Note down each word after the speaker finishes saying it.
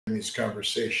these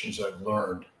conversations, I've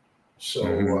learned. So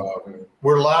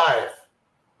we're live.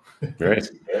 Great.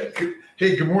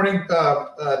 Hey, good morning,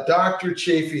 Dr.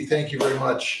 Chaffee. Thank you very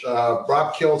much.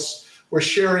 Rob Kiltz. We're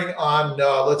sharing on,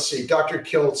 let's see, Dr.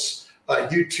 Kiltz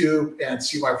YouTube and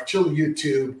See My Fertility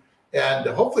YouTube. And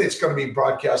hopefully it's going to be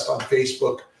broadcast on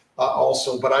Facebook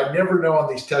also. But I never know on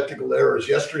these technical errors.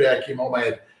 Yesterday I came home,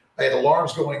 I had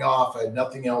alarms going off. I had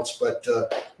nothing else. But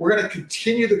we're going to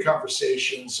continue the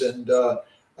conversations. And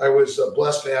I was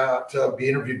blessed to be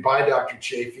interviewed by Dr.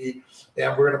 Chaffee.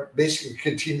 And we're going to basically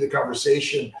continue the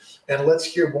conversation. And let's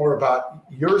hear more about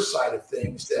your side of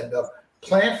things. And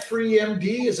Plant-Free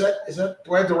MD, is that,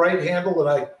 do I have the right handle? And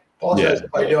I apologize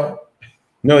if I don't.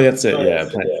 No, that's it. Yeah,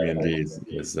 Plant-Free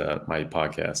MD is my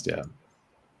podcast. Yeah.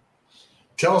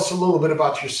 Tell us a little bit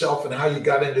about yourself and how you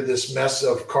got into this mess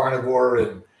of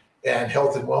carnivore and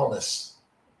health and wellness.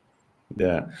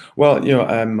 Yeah. Well,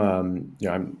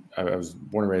 I was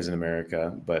born and raised in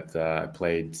America, but I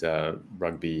played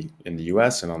rugby in the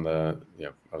U.S. and I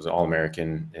was an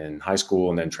All-American in high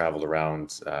school, and then traveled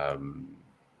around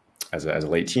as a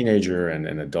late teenager and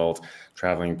an adult,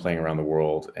 traveling, playing around the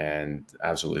world, and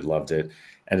absolutely loved it.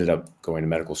 Ended up going to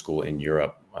medical school in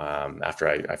Europe after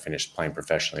I finished playing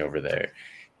professionally over there,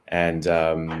 and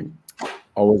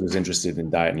always was interested in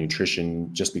diet and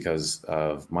nutrition just because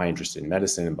of my interest in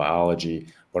medicine and biology,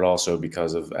 but also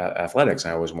because of athletics.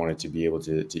 I always wanted to be able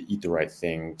to eat the right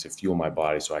thing to fuel my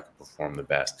body so I could perform the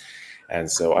best.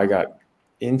 And so I got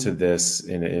into this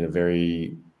in a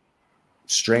very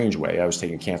strange way. I was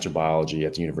taking cancer biology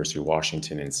at the University of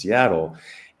Washington in Seattle,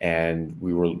 and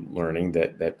we were learning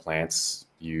that plants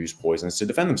use poisons to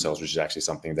defend themselves, which is actually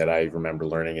something that I remember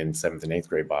learning in 7th and 8th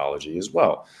grade biology as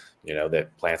well. You know,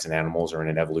 that plants and animals are in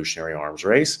an evolutionary arms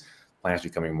race, plants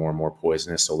becoming more and more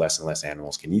poisonous, so less and less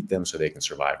animals can eat them so they can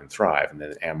survive and thrive. And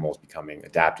then animals becoming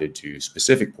adapted to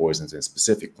specific poisons in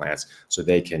specific plants so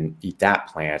they can eat that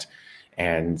plant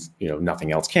and,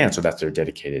 nothing else can. So that's their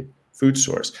dedicated food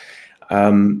source.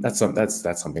 That's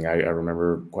something I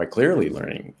remember quite clearly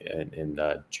learning in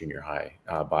junior high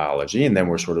biology. And then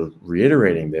we're sort of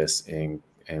reiterating this in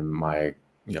my,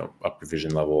 upper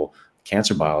division level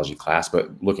cancer biology class, but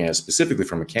looking at it specifically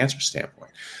from a cancer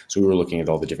standpoint. So we were looking at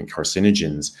all the different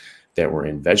carcinogens that were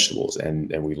in vegetables. And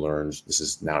we learned, this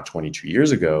is now 22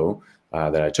 years ago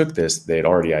that I took this, they had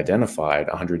already identified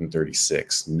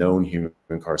 136 known human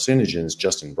carcinogens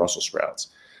just in Brussels sprouts,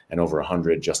 and over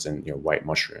 100 just in white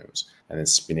mushrooms, and then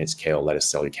spinach, kale, lettuce,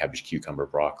 celery, cabbage, cucumber,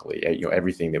 broccoli,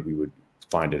 everything that we would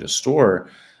find at a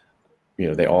store.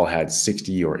 They all had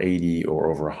 60 or 80 or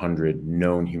over 100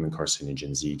 known human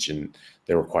carcinogens each, and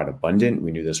they were quite abundant.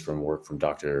 We knew this from work from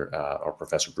our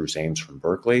Professor Bruce Ames from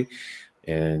Berkeley.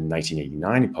 In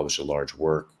 1989, he published a large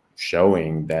work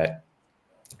showing that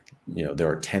there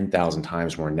are 10,000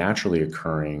 times more naturally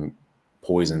occurring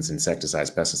poisons,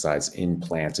 insecticides, pesticides in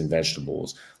plants and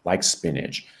vegetables like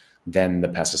spinach than the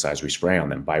pesticides we spray on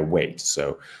them by weight.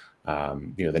 So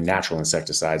the natural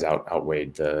insecticides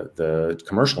outweighed the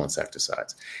commercial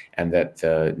insecticides, and that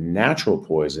the natural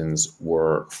poisons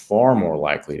were far more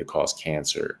likely to cause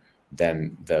cancer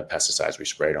than the pesticides we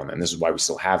sprayed on them. This is why we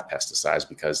still have pesticides,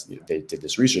 because they did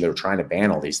this research. They were trying to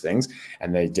ban all these things,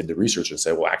 and they did the research and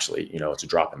said, well, actually, it's a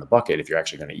drop in the bucket if you're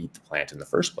actually going to eat the plant in the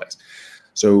first place.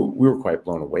 So we were quite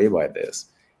blown away by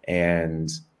this.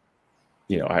 And,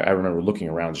 I remember looking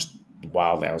around just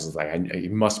wildly. I was like, you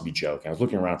must be joking. I was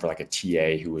looking around for like a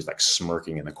TA who was like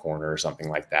smirking in the corner or something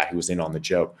like that, who was in on the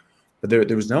joke, but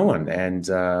there was no one. And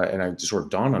I just sort of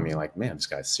dawned on me like, man, this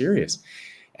guy's serious.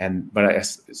 But I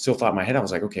still thought in my head, I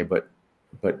was like, okay, but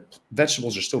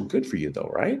vegetables are still good for you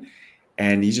though, right?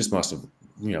 And he just must have,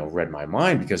 read my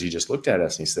mind, because he just looked at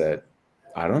us and he said,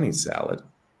 I don't eat salad.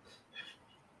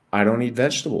 I don't eat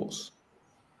vegetables.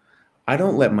 I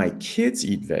don't let my kids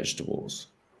eat vegetables.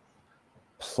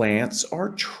 Plants are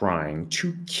trying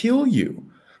to kill you.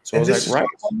 So and I was like,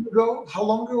 right. How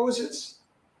long ago was this?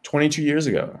 22 years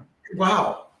ago.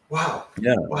 Wow.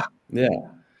 Yeah. Wow. Yeah.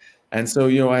 And so,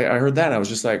 I heard that. I was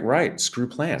just like, right, screw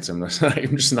plants. I'm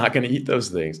just not going to eat those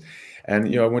things.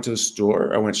 And, I went to the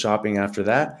store. I went shopping after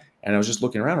that. And I was just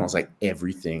looking around. I was like,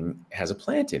 everything has a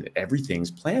plant in it.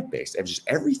 Everything's plant-based. Just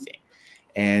everything.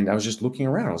 And I was just looking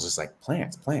around. I was just like,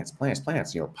 plants,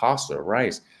 pasta,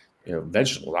 rice,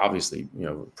 vegetables, obviously,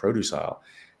 produce aisle.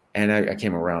 And I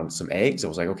came around some eggs. I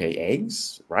was like, okay,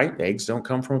 eggs, right? Eggs don't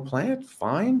come from a plant.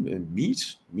 Fine. And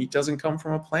meat doesn't come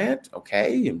from a plant.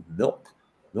 Okay. And milk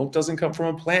doesn't come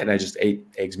from a plant. And I just ate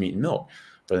eggs, meat, and milk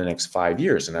for the next 5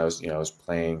 years. And I was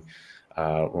playing,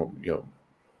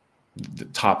 the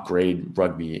top grade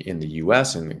rugby in the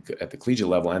U.S. and at the collegiate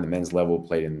level and the men's level.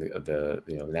 Played in the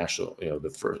national, the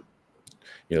first,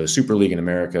 the Super League in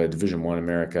America, Division I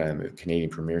America, and the Canadian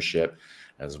Premiership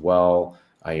as well.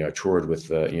 I toured with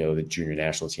the junior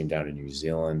national team down in New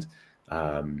Zealand.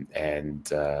 And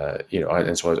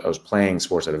so I was playing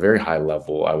sports at a very high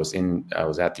level. I was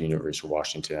at the University of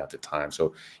Washington at the time.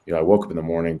 So, I woke up in the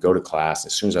morning, go to class.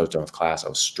 As soon as I was done with class, I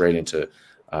was straight into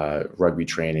rugby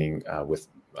training with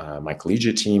my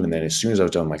collegiate team. And then as soon as I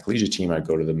was done with my collegiate team, I'd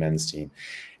go to the men's team.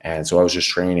 And so I was just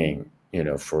training,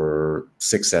 for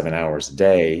 6-7 hours a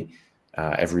day,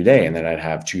 every day. And then I'd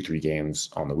have 2-3 games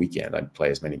on the weekend. I'd play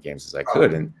as many games as I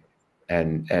could.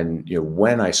 And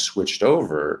when I switched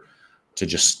over to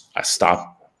just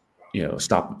stop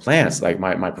the plants, like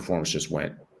my performance just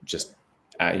went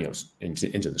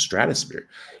into the stratosphere.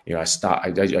 I stopped.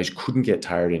 I couldn't get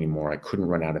tired anymore. I couldn't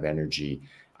run out of energy.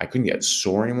 I couldn't get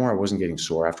sore anymore. I wasn't getting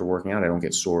sore after working out. I don't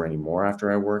get sore anymore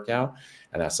after I work out.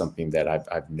 And that's something that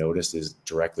I've noticed is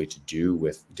directly to do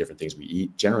with different things we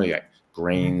eat. Generally, like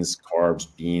grains, carbs,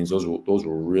 beans, those will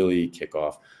really kick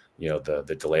off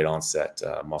the delayed onset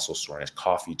muscle soreness.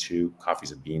 Coffee too.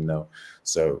 Coffee's a bean though,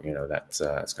 so that's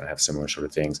it's going to have similar sort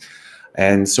of things.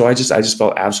 And so I just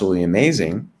felt absolutely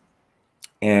amazing.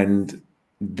 And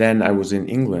then I was in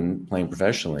England playing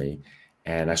professionally,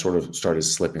 and I sort of started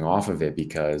slipping off of it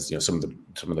because some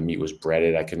of the meat was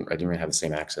breaded. I didn't really have the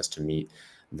same access to meat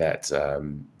that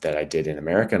I did in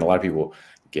America. And a lot of people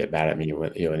get mad at me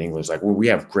when, in England. It's like, well, we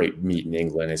have great meat in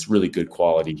England. It's really good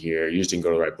quality here. You just didn't go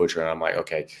to the right butcher. And I'm like,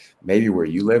 okay, maybe where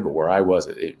you live, but where I was,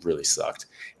 it really sucked.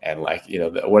 And like,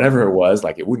 whatever it was,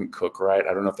 like it wouldn't cook right.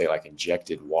 I don't know if they like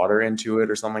injected water into it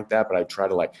or something like that, but I tried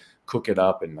to like cook it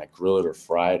up and like grill it or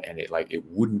fry it. And it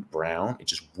wouldn't brown. It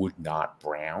just would not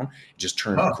brown. It just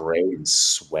turned gray and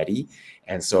sweaty.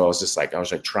 And so I was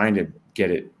like trying to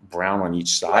get it brown on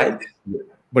each side,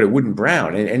 but it wouldn't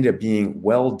brown. And it ended up being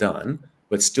well done,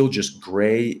 but still just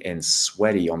gray and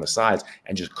sweaty on the sides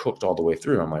and just cooked all the way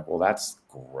through. I'm like, well, that's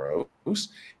gross.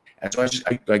 And so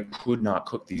I could not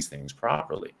cook these things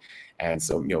properly. And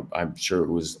so, I'm sure it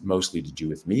was mostly to do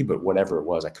with me, but whatever it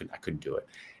was, I couldn't do it.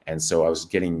 And so I was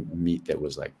getting meat that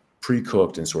was like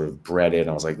pre-cooked and sort of breaded. And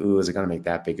I was like, ooh, is it going to make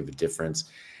that big of a difference?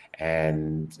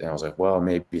 And I was like, well,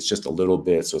 maybe it's just a little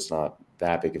bit, so it's not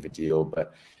that big of a deal.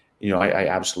 But, I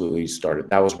absolutely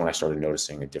that was when I started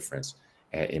noticing a difference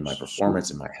in my performance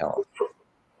and my health.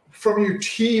 From your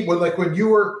team, when you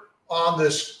were on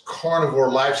this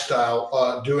carnivore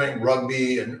lifestyle, doing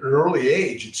rugby at an early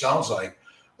age, it sounds like,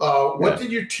 what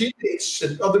did your teammates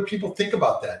and other people think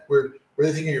about that? Were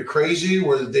they thinking you're crazy?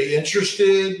 Were they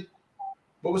interested?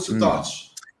 What was the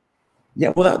thoughts?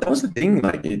 Yeah, well, that was the thing.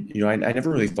 Like, I never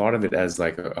really thought of it as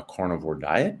like a carnivore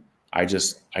diet. I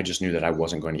just knew that I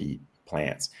wasn't going to eat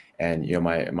plants. And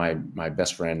my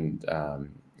best friend,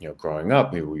 growing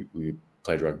up, we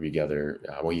played rugby together.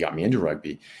 Well, he got me into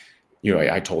rugby.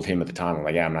 I told him at the time, I'm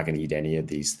like, yeah, I'm not going to eat any of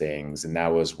these things. And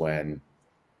that was when,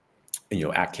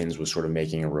 Atkins was sort of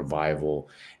making a revival.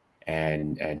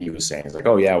 And he was saying, it's like,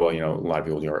 oh yeah, well, a lot of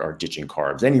people are ditching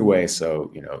carbs anyway.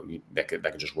 So, that could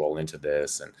just roll into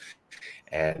this.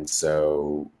 And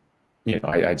so,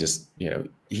 I just,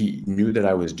 he knew that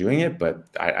I was doing it, but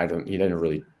he didn't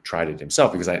really tried it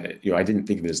himself because I didn't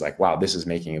think of it as like, wow, this is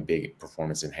making a big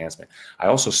performance enhancement. I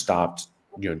also stopped,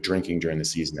 drinking during the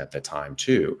season at that time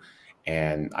too.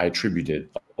 And I attributed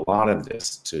a lot of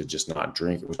this to just not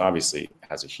drink, which obviously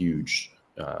has a huge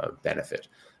benefit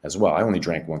as well. I only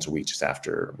drank once a week just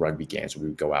after rugby games. We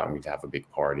would go out and we'd have a big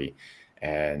party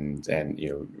and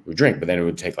we drink, but then it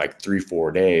would take like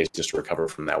 3-4 days just to recover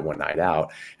from that one night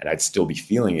out. And I'd still be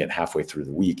feeling it halfway through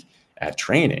the week at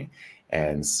training.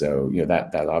 And so,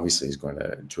 that obviously is going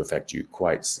to affect you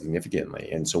quite significantly.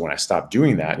 And so when I stopped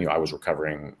doing that, I was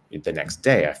recovering the next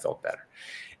day. I felt better.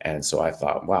 And so I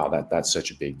thought, wow, that's such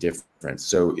a big difference.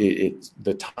 So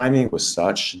the timing was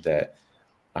such that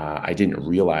I didn't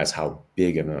realize how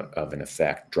big of an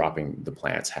effect dropping the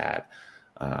plants had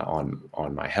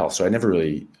on my health. So I never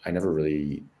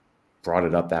really brought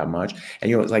it up that much.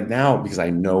 And, it's like now, because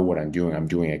I know what I'm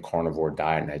doing a carnivore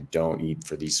diet and I don't eat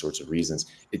for these sorts of reasons.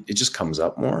 It just comes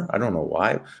up more. I don't know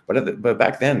why, but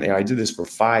back then, I did this for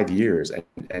 5 years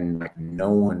and like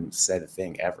no one said a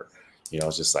thing ever. I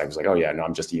was like, oh yeah, no,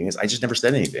 I'm just eating this. I just never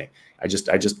said anything. I just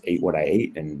ate what I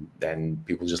ate, and then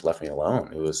people just left me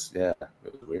alone. It was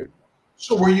weird.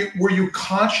 So were you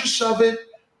conscious of it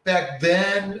back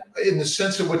then in the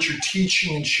sense of what you're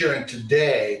teaching and sharing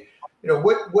today?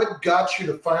 What got you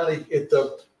to finally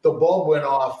the bulb went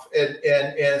off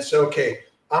and say, okay,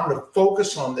 I'm going to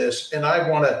focus on this and I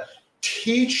want to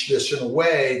teach this in a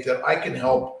way that I can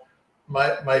help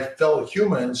my fellow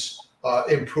humans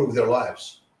improve their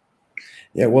lives.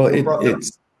 Yeah, well,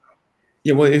 it's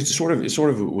yeah, well, it sort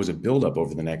of was a buildup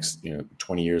over the next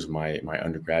 20 years of my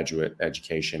undergraduate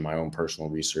education, my own personal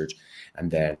research,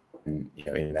 and then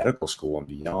in medical school and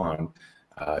beyond.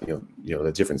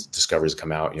 The different discoveries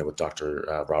come out, with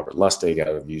Dr. Robert Lustig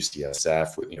out of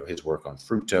UCSF, with his work on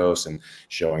fructose and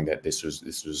showing that this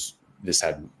was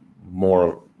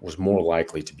more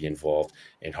likely to be involved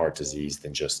in heart disease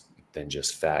than just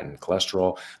fat and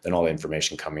cholesterol. Then all the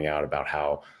information coming out about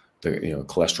how the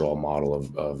cholesterol model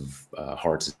of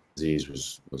heart disease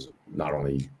was not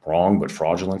only wrong but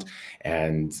fraudulent,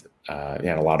 and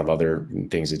a lot of other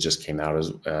things that just came out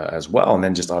as well. And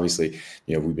then just obviously,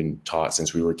 we've been taught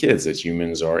since we were kids that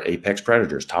humans are apex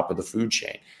predators, top of the food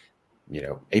chain.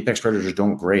 Apex predators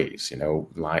don't graze.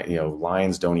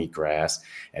 Lions don't eat grass,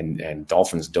 and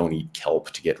dolphins don't eat kelp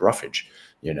to get roughage.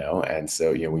 And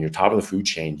so when you're top of the food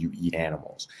chain, you eat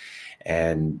animals.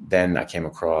 And then I came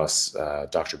across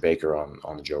Dr. Baker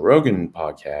on the Joe Rogan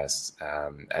podcast,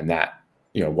 and that,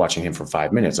 watching him for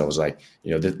 5 minutes, I was like,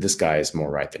 this guy is more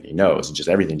right than he knows. And just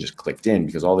everything just clicked in,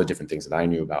 because all the different things that I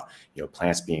knew about,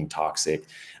 plants being toxic,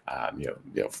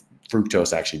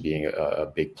 fructose actually being a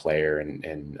big player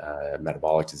in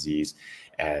metabolic disease,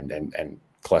 and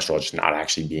cholesterol just not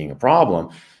actually being a problem.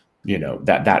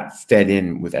 That fed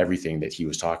in with everything that he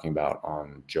was talking about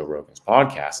on Joe Rogan's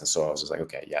podcast. And so I was just like,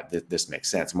 okay, yeah, this makes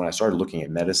sense. And when I started looking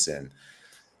at medicine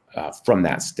from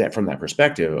that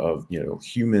perspective of,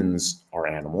 humans are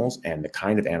animals, and the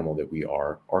kind of animal that we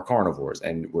are carnivores,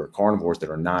 and we're carnivores that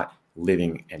are not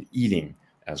living and eating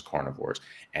as carnivores.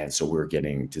 And so we're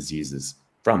getting diseases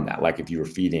from that. Like if you were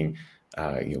feeding,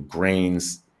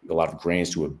 grains, a lot of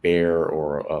grains to a bear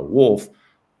or a wolf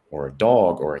or a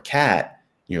dog or a cat,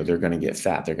 they're going to get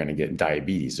fat, they're going to get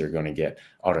diabetes, they're going to get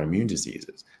autoimmune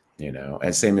diseases,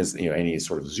 and same as, any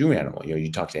sort of zoo animal.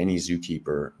 You talk to any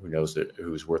zookeeper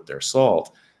who's worth their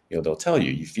salt, they'll tell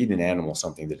you feed an animal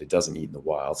something that it doesn't eat in the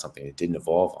wild, something it didn't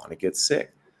evolve on, it gets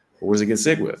sick. But what does it get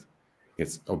sick with?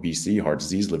 It's obesity, heart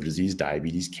disease, liver disease,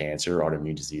 diabetes, cancer,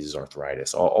 autoimmune diseases,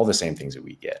 arthritis, all the same things that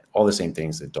we get, all the same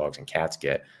things that dogs and cats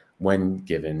get when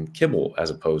given kibble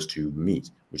as opposed to meat,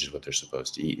 which is what they're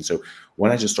supposed to eat. And so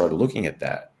when I just started looking at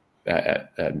that, at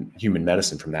human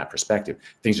medicine from that perspective,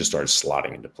 things just started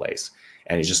slotting into place,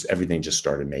 and everything just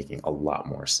started making a lot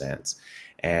more sense.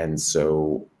 And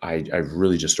so I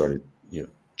really just started,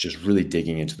 just really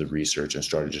digging into the research, and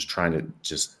started just trying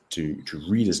to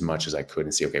read as much as I could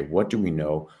and see, okay, what do we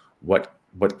know? What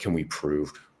can we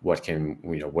prove? What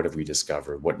have we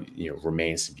discovered? What,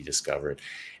 remains to be discovered?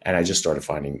 And I just started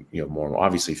finding, more, and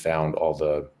obviously found all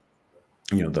the,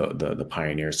 the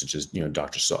pioneers, such as,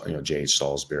 Dr. J.H.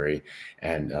 Salisbury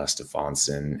and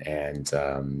Stefansson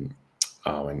and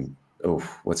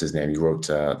what's his name? He wrote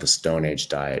the Stone Age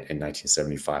Diet in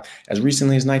 1975. As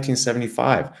recently as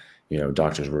 1975,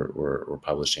 doctors were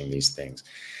publishing these things.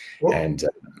 Well, and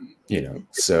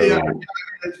so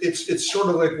it's sort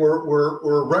of like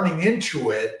we're running into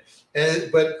it,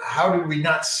 but how did we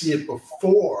not see it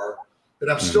before?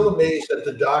 And I'm still amazed that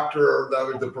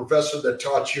the professor that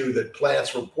taught you that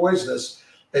plants were poisonous,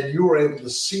 and you were able to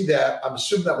see that. I'm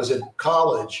assuming that was in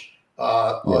college,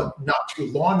 not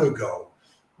too long ago,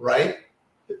 right?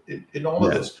 In all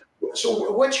of this.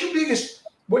 So what do you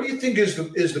think is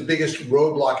the biggest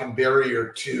roadblock and barrier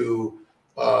to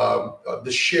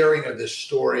the sharing of this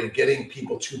story and getting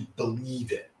people to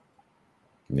believe it?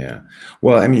 Yeah.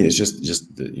 Well, I mean, it's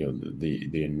just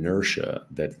the inertia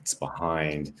that's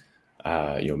behind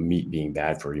meat being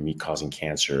bad for you, meat causing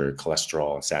cancer,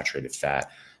 cholesterol and saturated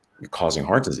fat causing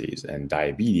heart disease and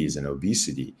diabetes and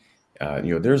obesity.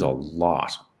 There's a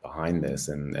lot behind this,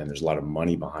 and there's a lot of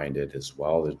money behind it as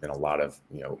well. There's been a lot of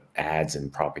ads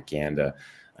and propaganda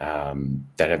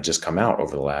that have just come out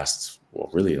over the last,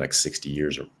 really like 60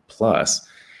 years or plus,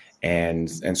 and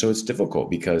so it's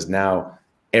difficult because now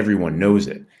everyone knows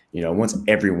it. Once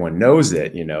everyone knows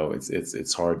it,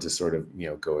 it's hard to sort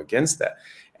of go against that.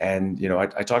 And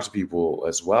I talk to people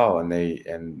as well, and they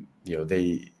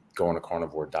go on a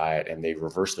carnivore diet and they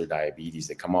reverse their diabetes.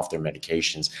 They come off their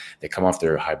medications. They come off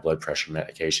their high blood pressure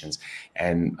medications.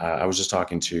 And I was just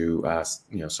talking to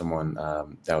someone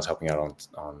that was helping out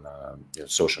on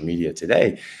social media today,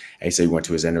 and he said he went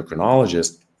to his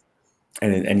endocrinologist,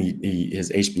 and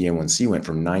his HbA1c went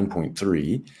from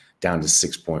 9.3 down to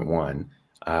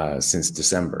 6.1 since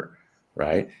December,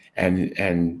 right?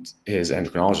 And his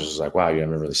endocrinologist was like, wow, you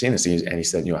haven't really seen this. And he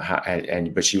said,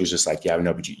 but she was just like, yeah,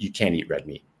 no, but you can't eat red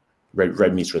meat.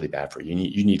 Red meat's really bad for you.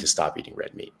 You need to stop eating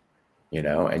red meat,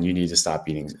 and you need to stop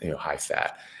eating, high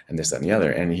fat and this, that, and the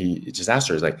other. And he just asked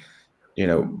her, he's like,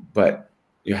 But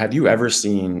have you ever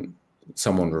seen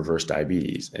someone reverse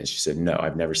diabetes? And she said, no,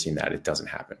 I've never seen that. It doesn't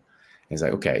happen. And he's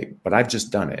like, okay, but I've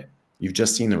just done it. You've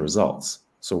just seen the results.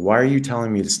 So why are you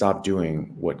telling me to stop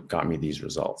doing what got me these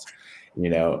results?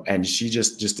 And she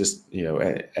just this,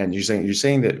 and you're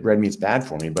saying that red meat's bad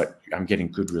for me, but I'm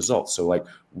getting good results. So like,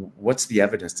 what's the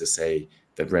evidence to say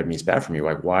that red meat's bad for me?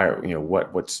 Like, why are,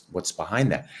 what's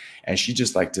behind that? And she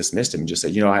just like dismissed him and just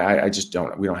said, I just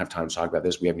we don't have time to talk about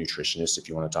this. We have nutritionists if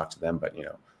you want to talk to them, but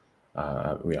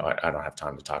I don't have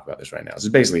time to talk about this right now. So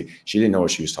basically, she didn't know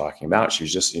what she was talking about. She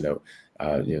was just,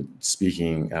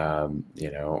 speaking,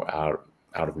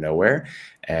 out of nowhere,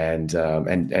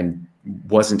 and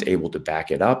wasn't able to back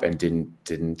it up, and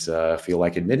didn't feel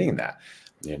like admitting that,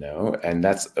 and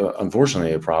that's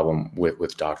unfortunately a problem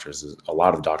with doctors, a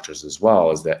lot of doctors as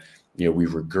well, is that, we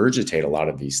regurgitate a lot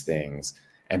of these things,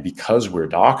 and because we're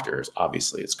doctors,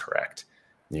 obviously it's correct.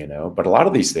 But a lot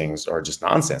of these things are just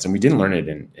nonsense. And we didn't learn it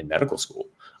in medical school.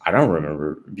 I don't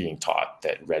remember being taught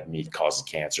that red meat causes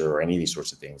cancer or any of these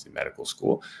sorts of things in medical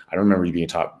school. I don't remember being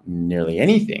taught nearly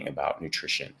anything about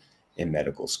nutrition in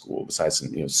medical school besides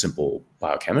some, simple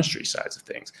biochemistry sides of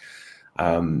things.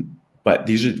 But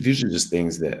these are just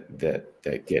things that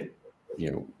get,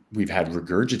 we've had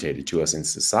regurgitated to us in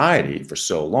society for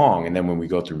so long. And then when we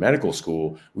go through medical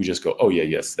school, we just go, oh yeah,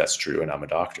 yes, that's true. And I'm a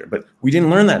doctor. But we didn't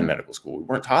learn that in medical school. We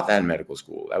weren't taught that in medical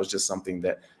school. That was just something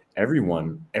that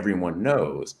everyone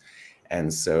knows.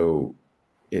 And so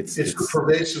it's a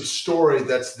pervasive story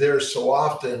that's there so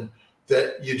often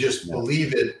that you just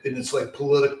believe it. And it's like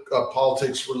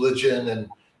politics, religion, and,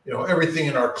 everything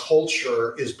in our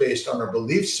culture is based on our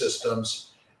belief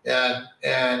systems. And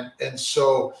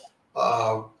so,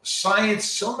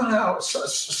 science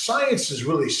is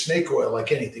really snake oil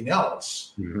like anything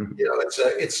else. Mm-hmm.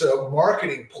 It's a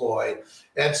marketing ploy.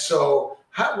 And so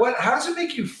how does it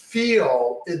make you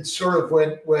feel in sort of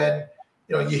when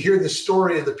you hear the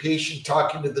story of the patient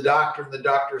talking to the doctor, and the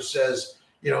doctor says,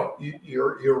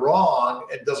 you're wrong,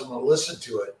 and doesn't want to listen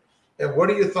to it? And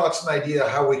what are your thoughts and idea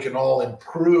how we can all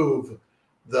improve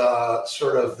the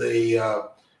sort of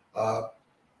I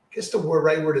guess the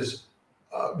right word is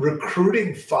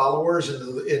recruiting followers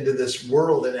into this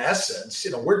world? In essence,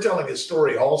 we're telling a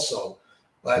story also,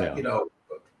 but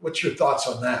what's your thoughts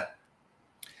on that?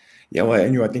 Yeah, well,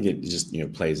 and I think it just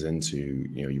plays into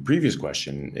your previous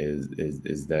question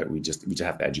is that we just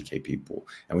have to educate people,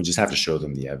 and we just have to show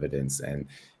them the evidence. And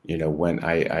when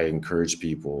I encourage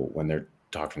people when they're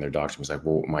talking to their doctor, it's like,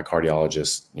 well, my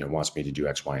cardiologist wants me to do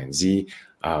X, Y, and Z.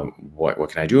 What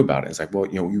can I do about it? It's like, well,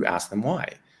 you ask them why,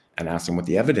 and ask them what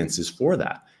the evidence is for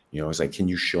that. It's like, can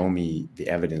you show me the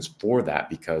evidence for that?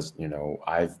 Because,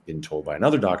 I've been told by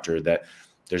another doctor that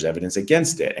there's evidence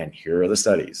against it, and here are the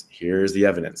studies. Here's the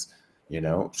evidence,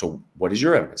 so what is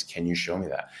your evidence? Can you show me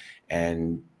that?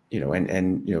 And,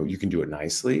 and you can do it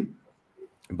nicely,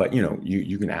 but,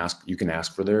 you can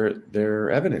ask for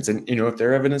their evidence. And, if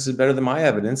their evidence is better than my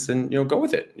evidence, then, go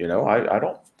with it. I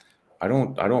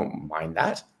don't mind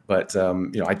that, but,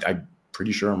 I'm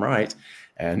pretty sure I'm right.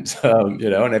 And, and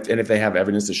if they have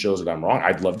evidence that shows that I'm wrong,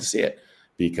 I'd love to see it,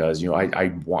 because,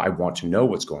 I want to know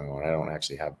what's going on. I don't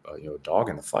actually have a dog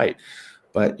in the fight,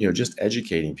 but, just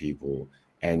educating people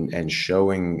and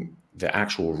showing the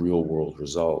actual real world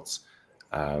results,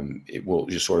 it will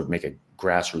just sort of make a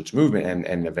grassroots movement,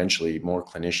 and eventually more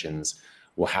clinicians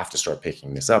will have to start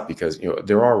picking this up, because,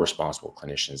 there are responsible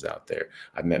clinicians out there.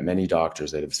 I've met many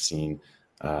doctors that have seen,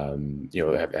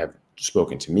 have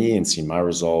spoken to me and seen my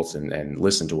results and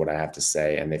listened to what I have to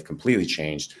say, and they've completely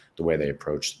changed the way they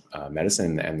approach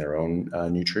medicine and their own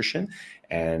nutrition,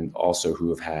 and also who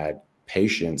have had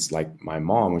patients like my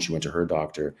mom when she went to her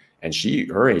doctor, and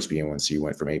her HbA1c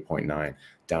went from 8.9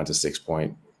 down to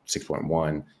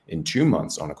 6.1 in 2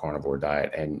 months on a carnivore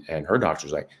diet, and her doctor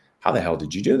was like, how the hell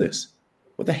did you do this?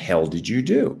 What the hell did you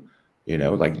do?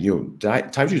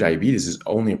 Type 2 diabetes is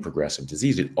only a progressive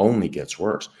disease. It only gets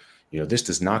worse. This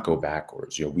does not go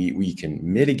backwards. We can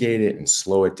mitigate it and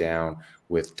slow it down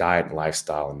with diet and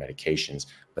lifestyle and medications,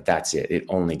 but that's it. It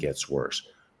only gets worse.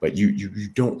 But you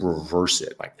don't reverse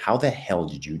it. Like, how the hell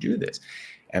did you do this?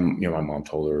 And my mom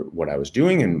told her what I was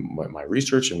doing and what my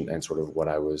research and sort of what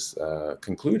I was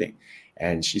concluding.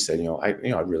 And she said,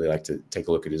 I'd really like to take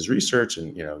a look at his research,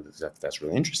 and that's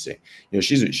really interesting.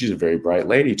 She's a very bright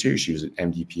lady too. She was an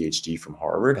MD PhD from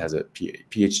Harvard, has a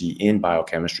PhD in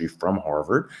biochemistry from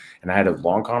Harvard, and I had a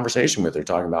long conversation with her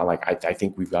talking about, like, I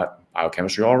think we've got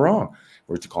biochemistry all wrong.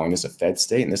 We're calling this a fed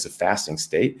state and this a fasting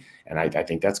state, and I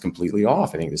think that's completely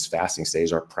off. I think this fasting state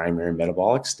is our primary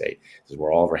metabolic state. This is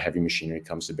where all of our heavy machinery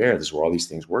comes to bear. This is where all these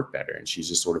things work better. And she's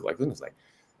just sort of like, it's like,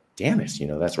 damn it,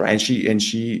 that's right. And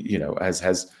she,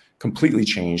 has completely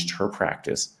changed her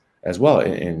practice as well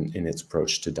in its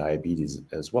approach to diabetes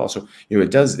as well. So,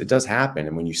 it does happen.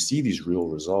 And when you see these real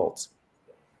results,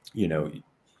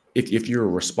 if you're a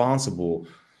responsible,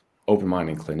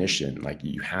 open-minded clinician, like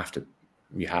you have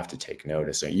to take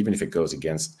notice. So even if it goes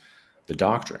against the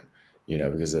doctrine,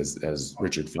 because as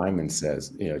Richard Feynman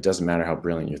says, it doesn't matter how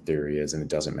brilliant your theory is, and it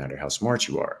doesn't matter how smart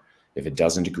you are. If it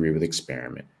doesn't agree with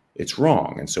experiment, it's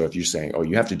wrong. And so if you're saying, oh,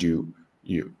 you have to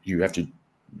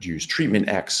use treatment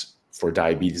X for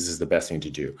diabetes is the best thing to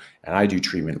do, and I do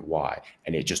treatment Y,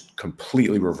 and it just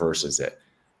completely reverses it.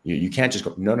 You can't just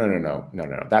go, no,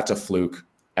 that's a fluke.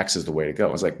 X is the way to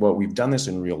go. It's like, well, we've done this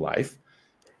in real life,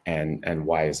 and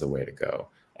Y is the way to go.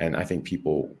 And I think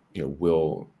people,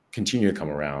 will continue to come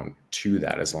around to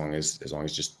that as long as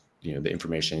just, the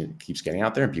information keeps getting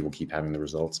out there and people keep having the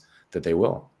results that they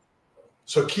will.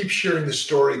 So keep sharing the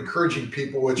story, encouraging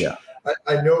people, which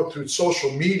I know through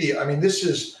social media. I mean, this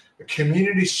is a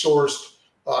community sourced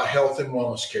health and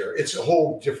wellness care. It's a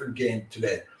whole different game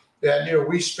today. And,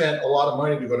 we spent a lot of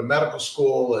money to go to medical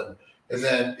school and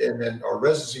then our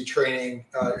residency training,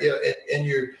 and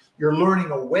you're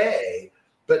learning away.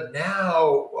 But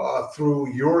now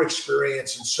through your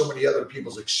experience and so many other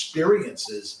people's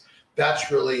experiences, that's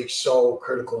really so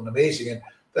critical and amazing.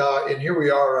 And here we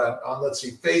are on let's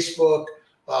see, Facebook,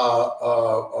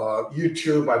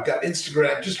 YouTube. I've got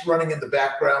Instagram just running in the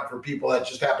background for people that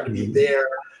just happen to be there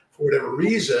for whatever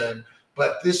reason.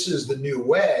 But this is the new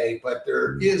way. But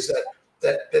there is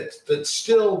that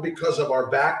still, because of our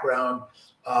background,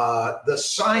 the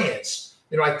science.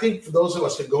 I think for those of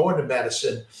us that go into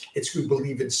medicine, it's we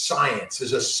believe in science.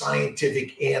 There's a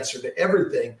scientific answer to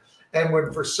everything. And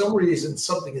when for some reason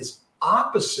something is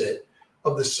opposite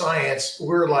of the science,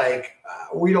 we're like,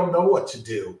 we don't know what to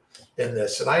do in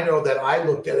this. And I know that I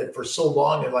looked at it for so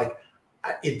long and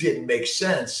it didn't make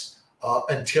sense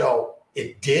until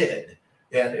it did.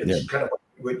 And it's kind of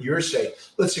what you're saying.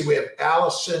 Let's see, we have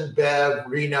Allison, Bev,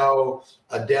 Reno,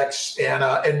 Dex,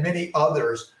 Anna, and many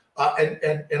others.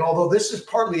 And although this is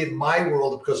partly in my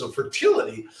world because of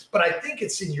fertility, but I think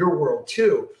it's in your world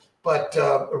too. But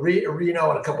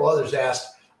Reno and a couple others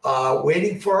asked,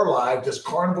 waiting for our live, does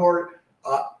carnivore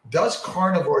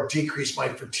decrease my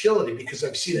fertility? Because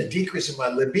I've seen a decrease in my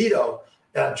libido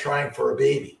and I'm trying for a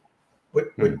baby. What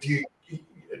are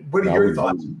your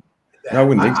thoughts on that? I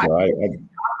wouldn't think so. I'm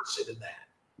opposite in that.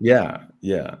 Yeah.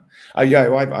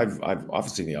 I've often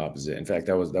seen the opposite. In fact,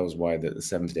 that was why the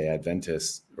Seventh-day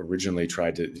Adventists originally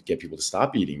tried to get people to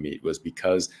stop eating meat, was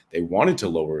because they wanted to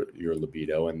lower your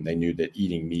libido, and they knew that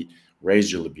eating meat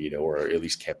raised your libido, or at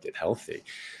least kept it healthy.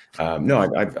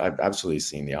 No, I've absolutely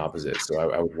seen the opposite. So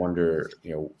I would wonder,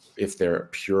 if they're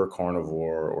pure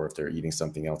carnivore, or if they're eating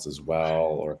something else as well,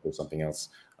 or if there's something else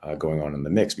going on in the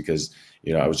mix. Because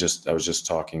I was just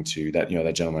talking to that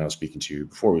gentleman I was speaking to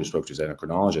before we spoke to his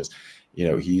endocrinologist.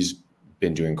 He's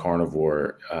been doing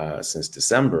carnivore since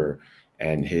December,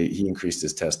 and he increased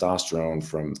his testosterone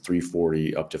from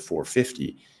 340 up to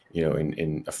 450.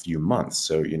 In a few months.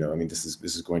 So, this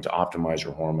is going to optimize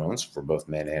your hormones for both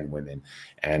men and women,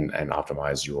 and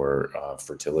optimize your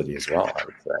fertility as well, I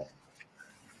would say.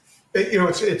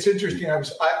 It's interesting.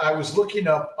 I was looking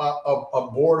up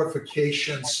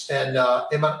abortifications and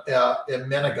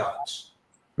emmenagogs,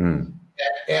 and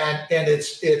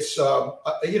it's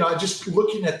I'm just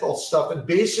looking at all stuff, and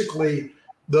basically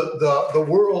the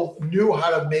world knew how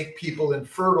to make people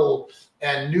infertile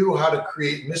and knew how to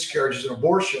create miscarriages and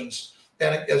abortions,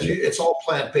 and it's all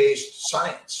plant-based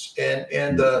science,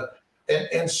 and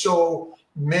so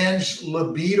men's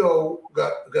libido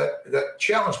got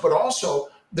challenged, but also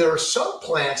there are some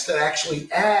plants that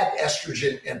actually add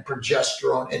estrogen and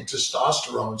progesterone and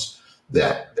testosterones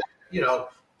that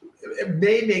it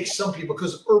may make some people,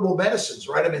 because herbal medicines,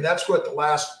 right? I mean, that's what the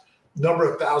last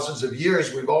number of thousands of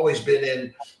years we've always been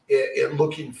in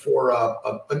looking for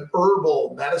an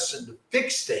herbal medicine to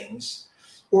fix things,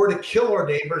 or to kill our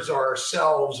neighbors or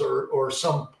ourselves, or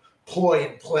some ploy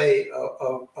and play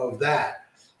of that.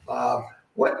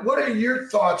 What are your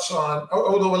thoughts on?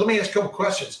 Let me ask a couple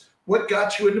questions. What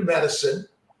got you into medicine,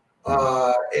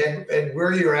 and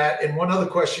where you're at? And one other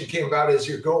question came about: is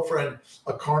your girlfriend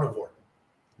a carnivore?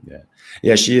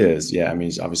 Yeah, she is. Yeah, I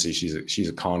mean, obviously she's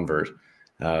a convert.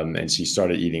 And she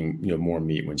started eating, more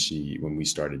meat when we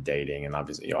stared dating, and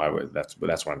obviously,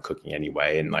 that's what I'm cooking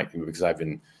anyway. And because I've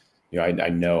been, I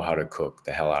know how to cook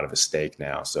the hell out of a steak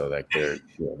now, so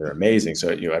they're amazing. So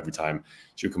every time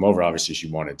she would come over, obviously she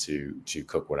wanted to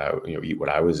cook what I eat what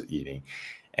I was eating,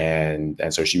 And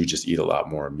so she would just eat a lot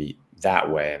more meat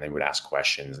that way, and then would ask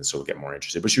questions, and so would get more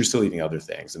interested. But she was still eating other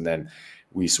things. And then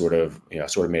we sort of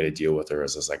made a deal with her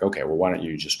as like, okay, well, why don't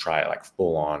you just try it like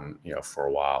full on, for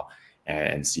a while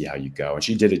and see how you go. And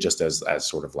she did it just as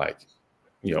sort of like,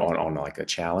 on like a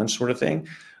challenge sort of thing.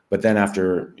 But then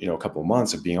after, a couple of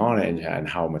months of being on it and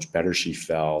how much better she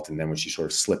felt, and then when she sort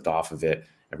of slipped off of it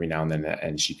every now and then,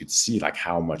 and she could see like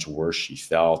how much worse she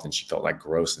felt, and she felt like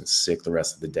gross and sick the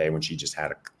rest of the day when she just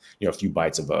had a few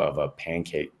bites of a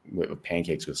pancake with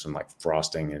pancakes with some like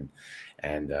frosting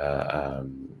and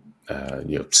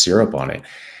syrup on it.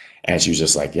 And she was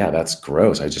just like, yeah, that's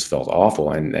gross. I just felt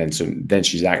awful. And so then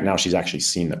she's actually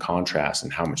seen the contrast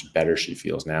and how much better she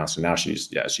feels now. So now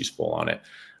she's full on it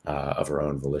of her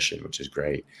own volition, which is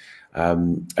great.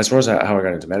 As far as how I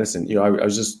got into medicine, I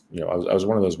was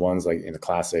one of those ones like in the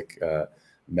classic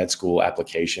med school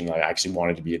application. I actually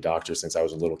wanted to be a doctor since I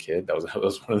was a little kid. That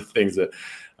was one of the things that,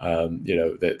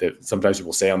 that sometimes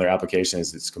people say on their application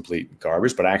is it's complete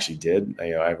garbage, but I actually did.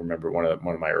 I remember one of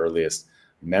my earliest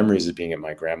memories of being at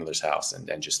my grandmother's house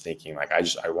and just thinking like,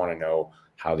 I want to know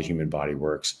how the human body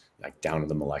works, like down to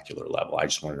the molecular level. I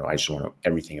just want to know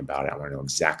everything about it. I want to know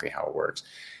exactly how it works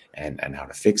and how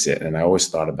to fix it. And I always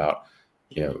thought about,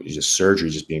 just surgery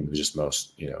just being just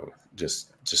most,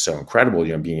 just so incredible,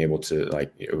 being able to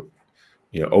like,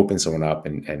 open someone up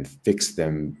and fix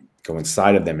them, go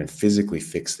inside of them and physically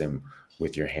fix them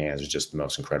with your hands is just the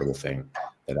most incredible thing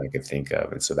that I could think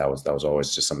of. And so that was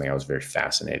always just something I was very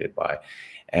fascinated by.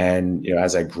 And,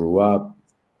 as I grew up,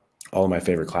 all of my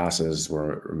favorite classes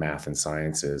were math and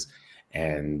sciences.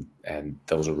 And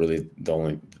those were really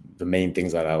the main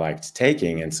things that I liked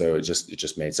taking. And so it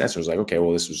just made sense. It was like, okay,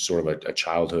 well, this was sort of a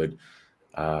childhood,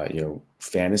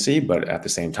 fantasy, but at the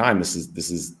same time, this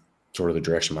is sort of the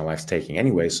direction my life's taking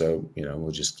anyway. So,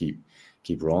 we'll just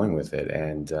keep rolling with it.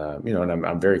 And, and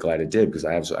I'm very glad it did, because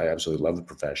I absolutely love the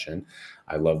profession.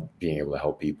 I love being able to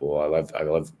help people. I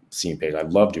love seeing patients. I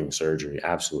love doing surgery.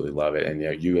 Absolutely love it. And,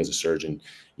 you as a surgeon,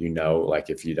 like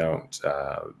if you don't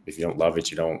love it,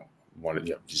 you don't want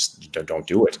to, just don't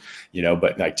do it,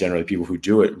 but like generally people who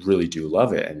do it really do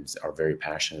love it and are very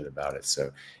passionate about it.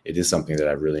 So it is something that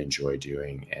I really enjoy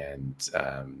doing. And,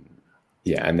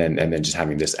 and then just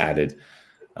having this added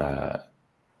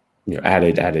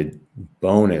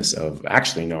bonus of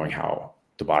actually knowing how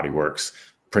the body works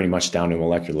pretty much down to a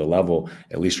molecular level,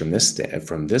 at least from this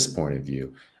point of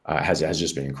view, has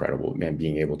just been incredible. Man,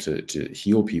 being able to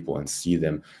heal people and see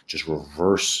them just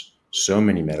reverse so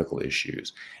many medical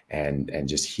issues and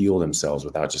just heal themselves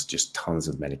without just tons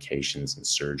of medications and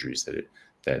surgeries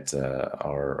that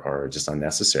are just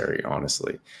unnecessary,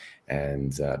 honestly.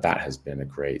 And that has been a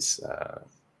great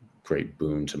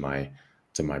boon to my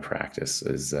practice,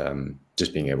 is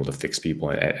just being able to fix people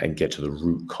and get to the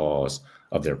root cause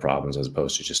of their problems, as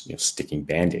opposed to just sticking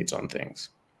Band-Aids on things.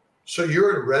 So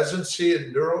you're in residency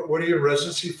in neuro. What are you in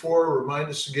residency for? Remind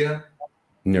us again.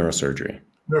 Neurosurgery.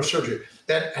 Neurosurgery.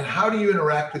 And how do you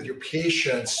interact with your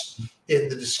patients in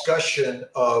the discussion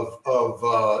of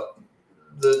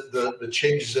the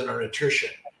changes in our nutrition?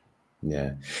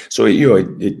 Yeah. So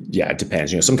it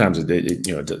depends. Sometimes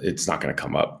it's not going to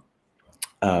come up.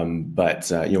 But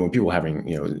when people are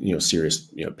having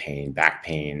serious pain, back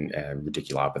pain, and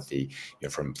radiculopathy,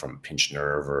 from pinched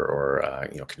nerve or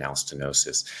canal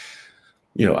stenosis,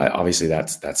 obviously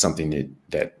that's something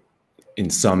that in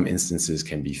some instances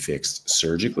can be fixed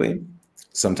surgically.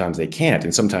 Sometimes they can't,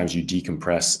 and sometimes you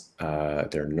decompress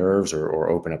their nerves or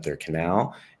open up their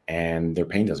canal, and their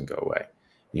pain doesn't go away.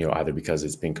 Either because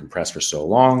it's been compressed for so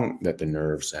long that the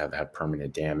nerves have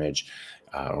permanent damage,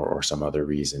 or some other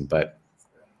reason. But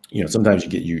sometimes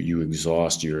you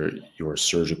exhaust your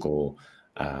surgical,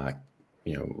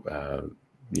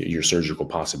 your surgical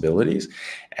possibilities.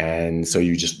 And so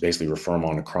you just basically refer them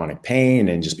on to chronic pain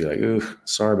and just be like, ooh,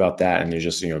 sorry about that. And they're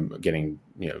just, getting,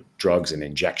 drugs and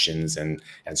injections and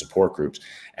support groups.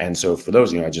 And so for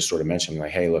those, I just sort of mentioned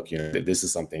like, hey, look, this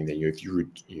is something that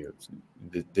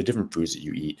the different foods that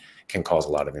you eat can cause a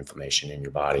lot of inflammation in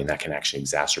your body, and that can actually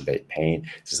exacerbate pain.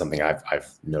 This is something I've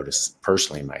noticed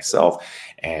personally myself.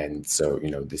 And so,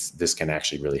 this can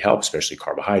actually really help, especially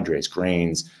carbohydrates,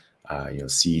 grains,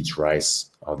 seeds,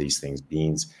 rice, all these things,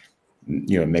 beans,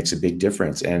 it makes a big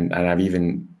difference. And I've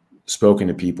even spoken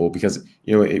to people because,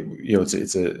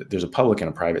 there's a public and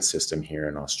a private system here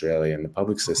in Australia. And the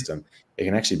public system, it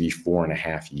can actually be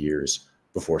 4.5 years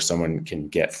before someone can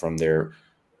get from their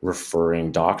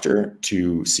referring doctor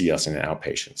to see us in an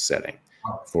outpatient setting.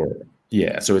 So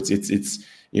it's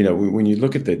when you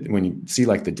look at when you see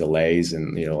like the delays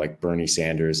and like Bernie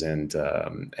Sanders and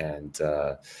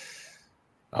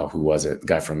oh, who was it? The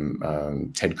guy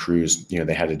from Ted Cruz.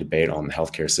 They had a debate on the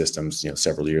healthcare systems,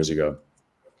 several years ago.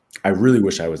 I really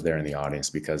wish I was there in the audience,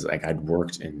 because like I'd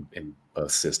worked in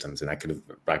both systems, and I could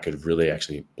have really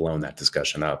actually blown that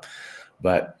discussion up.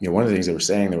 But one of the things they were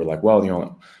saying, they were like,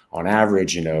 well, on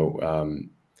average, it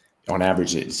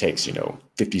takes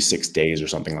 56 days or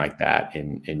something like that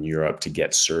in Europe to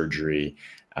get surgery,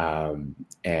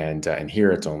 and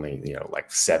here it's only like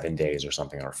 7 days or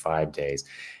something, or 5 days.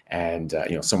 And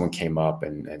someone came up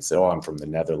and said, oh, I'm from the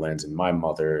Netherlands, and my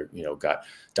mother got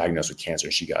diagnosed with cancer,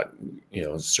 and she got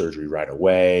surgery right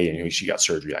away, and she got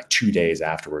surgery like 2 days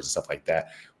afterwards and stuff like that.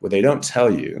 What they don't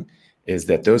tell you is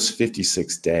that those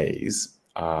 56 days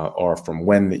are from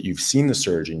when that you've seen the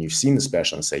surgeon, you've seen the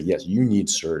specialist, and say, yes, you need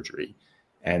surgery.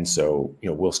 And so,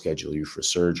 we'll schedule you for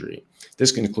surgery.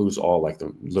 This includes all like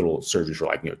the little surgeries for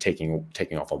like, taking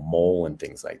off a mole and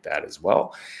things like that as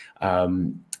well.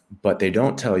 But they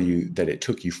don't tell you that it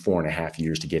took you 4.5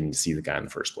 years to get in to see the guy in the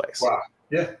first place. Wow.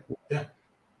 Yeah. Yeah.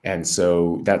 And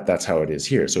so that's how it is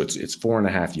here. So it's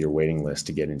 4.5 year waiting list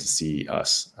to get in to see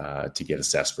us, to get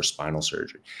assessed for spinal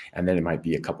surgery. And then it might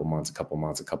be a couple months.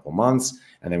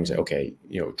 And then we say, okay,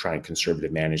 try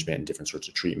conservative management and different sorts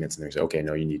of treatments. And then we say, okay,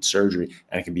 no, you need surgery.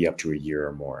 And it can be up to a year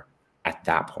or more at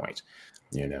that point,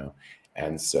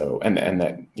 And so, and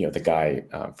that, the guy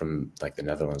from like the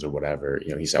Netherlands or whatever,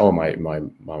 he said, oh, my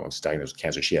mom was diagnosed with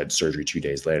cancer. She had surgery 2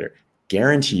 days later.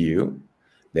 Guarantee you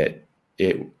that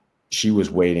she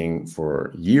was waiting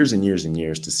for years and years and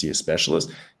years to see a specialist,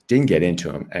 didn't get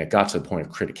into him, and it got to the point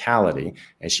of criticality,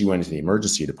 and she went into the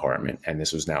emergency department, and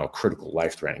this was now a critical,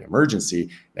 life-threatening emergency.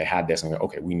 They had this, and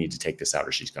okay, we need to take this out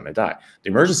or she's going to die. The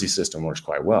emergency system works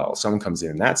quite well. Someone comes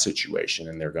in that situation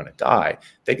and they're going to die,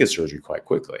 they get surgery quite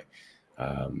quickly.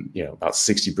 About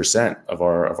 60% of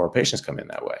our patients come in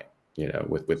that way,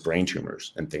 with brain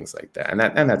tumors and things like that.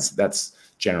 And that's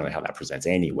generally how that presents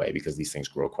anyway, because these things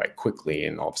grow quite quickly,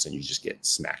 and all of a sudden you just get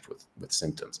smacked with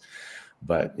symptoms.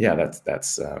 But yeah,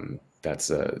 that's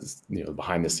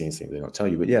behind the scenes thing they don't tell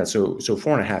you. But yeah, so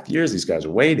 4.5 years these guys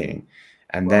are waiting,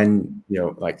 and wow. Then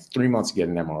like 3 months to get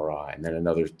an MRI, and then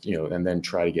another and then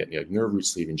try to get nerve root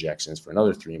sleeve injections for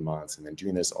another 3 months, and then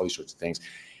doing this, all these sorts of things.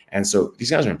 And so these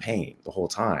guys are in pain the whole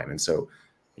time. And so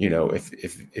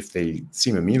if they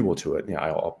seem amenable to it,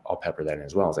 I'll pepper that in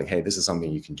as well. It's like, hey, this is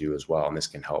something you can do as well, and this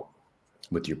can help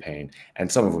with your pain. And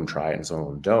some of them try it and some of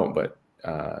them don't, but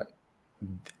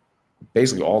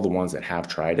basically all the ones that have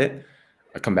tried it,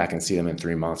 I come back and see them in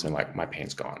 3 months and like, my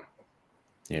pain's gone,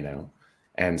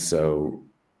 And so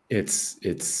it's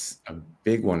a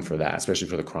big one for that, especially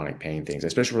for the chronic pain things,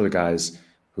 especially for the guys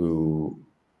who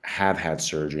have had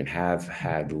surgery and have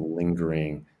had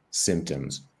lingering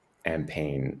symptoms and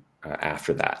pain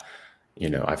after that.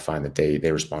 I find that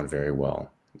they respond very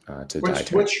well to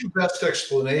dietary. What's your best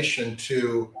explanation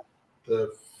to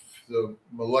the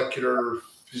molecular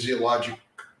physiologic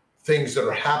things that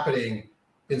are happening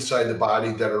inside the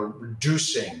body that are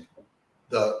reducing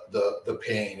the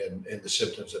pain and the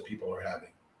symptoms that people are having?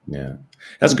 Yeah,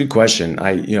 that's a good question.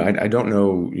 I don't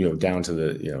know, down to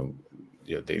the,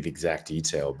 the exact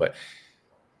detail, but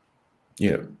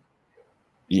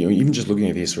even just looking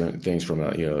at these things from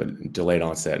a delayed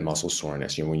onset muscle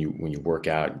soreness, when you work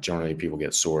out, generally people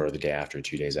get sore the day after,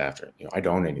 2 days after. I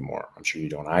don't anymore. I'm sure you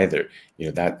don't either.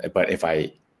 But if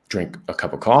I drink a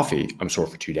cup of coffee, I'm sore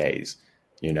for 2 days.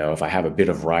 If I have a bit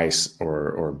of rice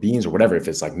or beans or whatever, if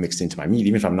it's like mixed into my meat,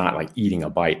 even if I'm not like eating a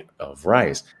bite of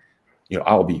rice,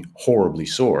 I'll be horribly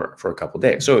sore for a couple of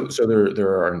days. So there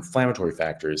are inflammatory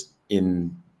factors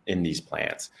in these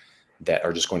plants that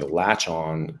are just going to latch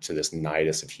on to this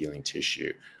nidus of healing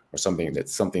tissue, or something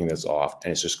that's off,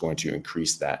 and it's just going to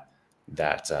increase that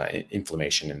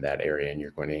inflammation in that area, and you're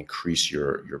going to increase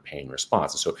your pain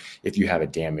response. And so if you have a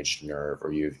damaged nerve,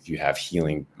 or you have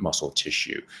healing muscle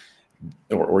tissue,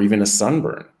 or even a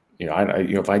sunburn,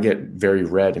 if I get very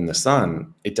red in the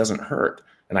sun, it doesn't hurt,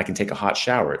 and I can take a hot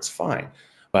shower, it's fine.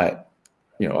 But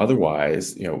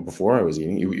otherwise, before I was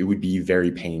eating, it would be very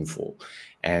painful.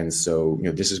 And so,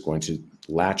 this is going to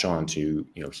latch on to,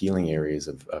 healing areas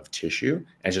of tissue, and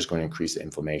it's just going to increase the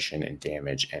inflammation and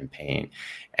damage and pain.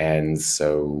 And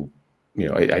so,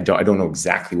 I don't know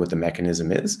exactly what the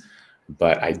mechanism is,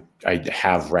 but I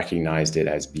have recognized it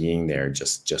as being there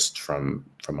just from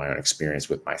my own experience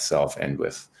with myself and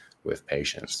with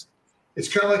patients. It's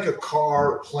kind of like a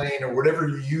car or plane or whatever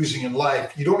you're using in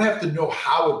life. You don't have to know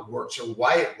how it works or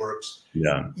why it works.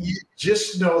 Yeah. You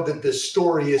just know that the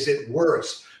story is it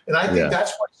works. And I think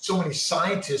that's why so many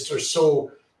scientists are so,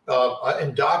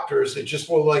 and doctors, it just,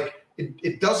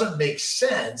 it doesn't make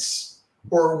sense,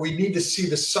 or we need to see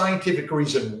the scientific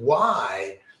reason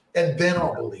why. and then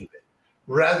I'll believe it.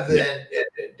 Rather than,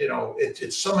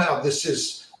 it's somehow this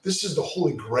is the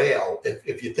holy grail,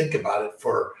 if you think about it,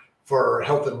 for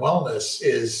health and wellness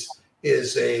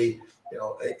is a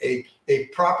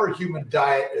proper human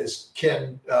diet, as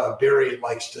Ken Berry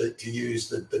likes to use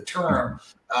the term,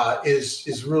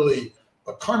 is really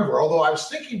a carnivore. Although I was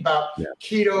thinking about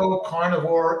keto,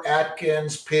 carnivore,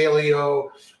 Atkins,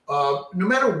 paleo, no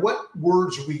matter what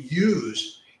words we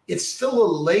use, it's still a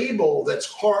label that's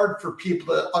hard for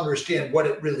people to understand what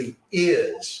it really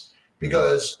is.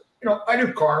 Because, I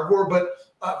do carnivore, but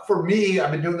for me,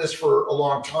 I've been doing this for a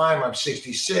long time. I'm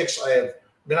 66. I've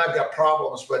got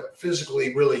problems, but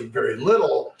physically really very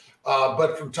little.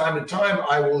 But from time to time,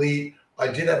 I will eat. I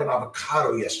did have an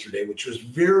avocado yesterday, which was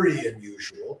very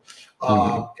unusual.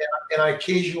 And I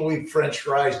occasionally eat French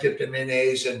fries dipped in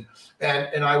mayonnaise, and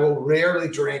I will rarely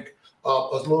drink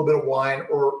a little bit of wine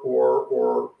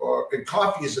and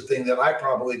coffee is the thing that I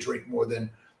probably drink more than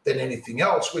anything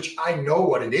else, which I know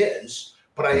what it is,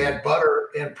 but I add butter,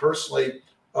 and personally,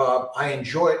 I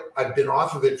enjoy it. I've been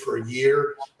off of it for a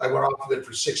year. I went off of it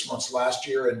for 6 months last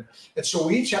year. And so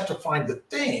we each have to find the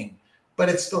thing, but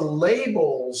it's the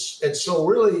labels. And so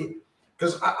really,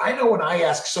 because I know when I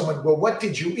ask someone, well, what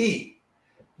did you eat?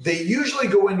 They usually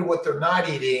go into what they're not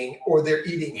eating, or they're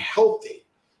eating healthy.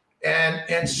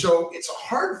 And so it's a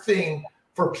hard thing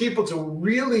for people to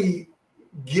really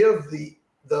give the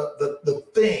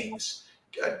things.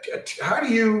 How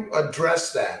do you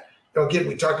address that? Again,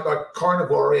 we talked about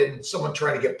carnivore and someone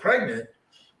trying to get pregnant,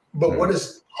 but what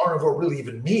does carnivore really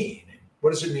even mean?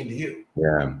 What does it mean to you?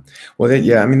 Yeah. Well,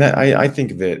 I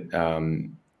think of it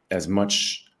as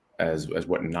much as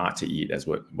what not to eat as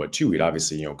what to eat.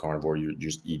 Obviously, carnivore, you're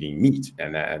just eating meat,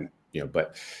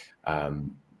 but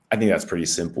I think that's pretty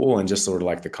simple, and just sort of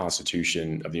like the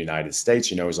Constitution of the United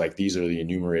States, is like, these are the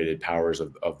enumerated powers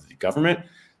of the government.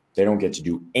 They don't get to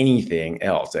do anything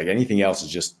else. Like, anything else is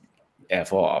just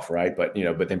F off, right? But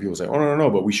but then people say, oh no,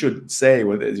 but we should say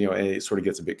what and it sort of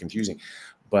gets a bit confusing.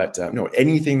 But no,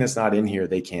 anything that's not in here,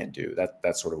 they can't do.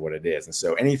 That's sort of what it is. And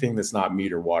so anything that's not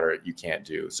meat or water, you can't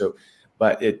do. So,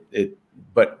 but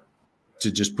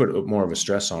to just put more of a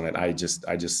stress on it, I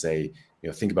just say,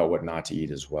 think about what not to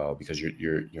eat as well, because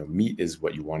your meat is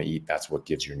what you want to eat. That's what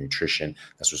gives you nutrition.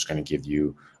 That's what's going to give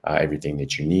you everything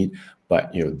that you need.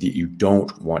 But you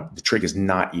don't want, the trick is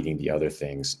not eating the other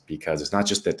things, because it's not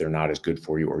just that they're not as good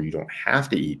for you or you don't have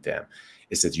to eat them.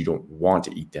 It's that you don't want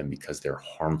to eat them because they're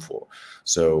harmful.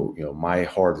 So my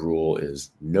hard rule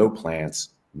is no plants,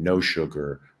 no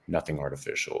sugar, nothing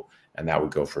artificial. And that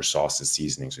would go for sauces,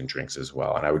 seasonings, and drinks as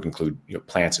well. And I would include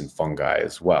plants and fungi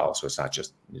as well. So it's not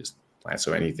just plants.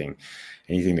 So anything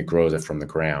that grows from the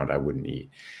ground, I wouldn't eat.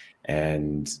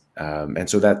 And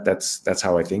so that's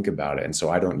how I think about it. And so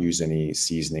I don't use any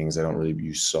seasonings. I don't really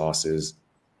use sauces.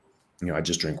 I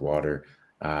just drink water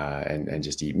and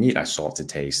just eat meat. I salt to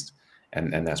taste.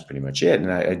 And that's pretty much it.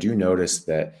 And I do notice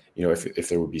that, if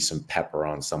there would be some pepper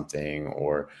on something,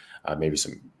 or maybe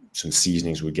some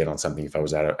seasonings would get on something if I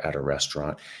was at a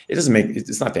restaurant, it's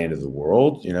not the end of the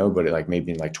world, but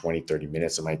maybe in 20, 30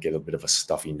 minutes, I might get a bit of a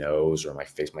stuffy nose, or my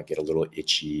face might get a little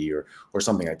itchy or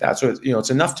something like that. So, it's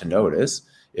enough to notice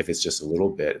if it's just a little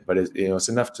bit, but it's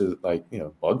enough to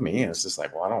bug me. And it's just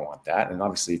like, well, I don't want that. And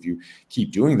obviously if you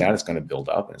keep doing that, it's going to build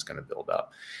up and it's going to build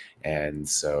up. And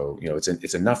so,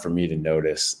 it's enough for me to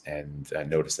notice and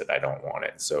notice that I don't want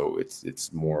it. So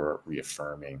it's more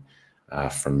reaffirming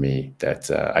for me that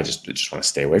I just want to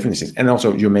stay away from these things. And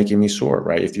also, you're making me sore,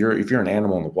 right? If you're an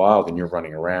animal in the wild and you're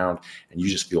running around and you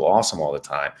just feel awesome all the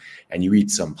time, and you eat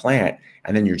some plant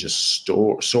and then you're just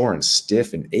sore and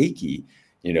stiff and achy,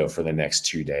 for the next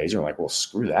 2 days, you're like, well,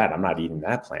 screw that. I'm not eating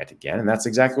that plant again. And that's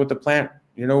exactly what the plant,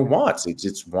 wants. It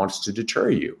just wants to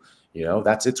deter you.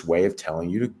 That's its way of telling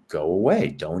you to go away.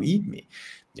 Don't eat me,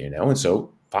 and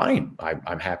so fine.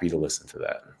 I'm happy to listen to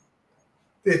that.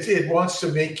 It wants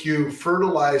to make you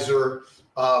fertilizer,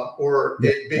 or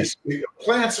it basically,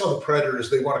 plants are the predators.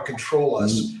 They want to control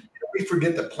us. We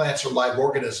forget that plants are live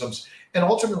organisms, and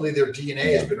ultimately their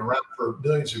DNA has been around for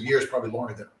millions of years, probably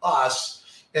longer than us.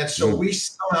 And so we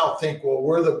somehow think, well,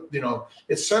 we're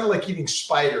it's sort of like eating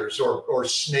spiders or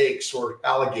snakes or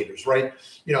alligators, right?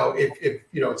 If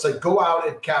it's like, go out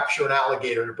and capture an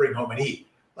alligator to bring home and eat,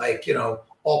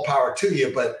 all power to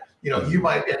you. But you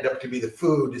might end up to be the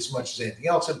food as much as anything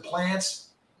else. And plants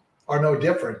are no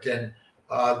different. And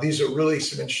these are really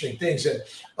some interesting things. And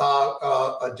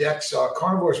Dex,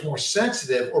 carnivore is more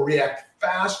sensitive or react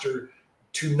faster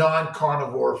to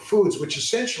non-carnivore foods, which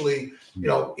essentially,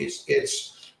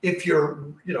 it's if you're,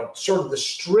 sort of the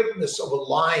strictness of a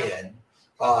lion,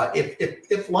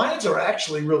 If lions are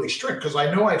actually really strict, because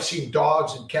I know I've seen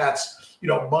dogs and cats,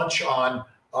 munch on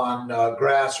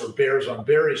grass, or bears on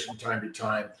berries from time to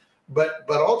time, but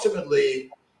ultimately,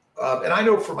 and I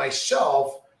know for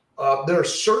myself, there are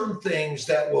certain things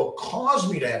that will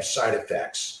cause me to have side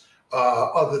effects,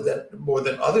 more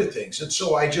than other things, and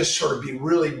so I just sort of be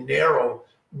really narrow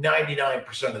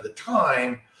 99% of the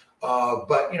time.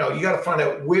 But you got to find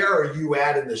out, where are you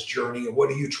at in this journey, and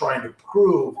what are you trying to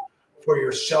prove for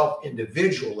yourself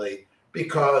individually?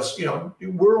 Because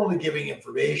we're only giving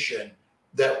information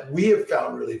that we have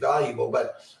found really valuable.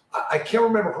 But I can't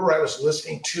remember who I was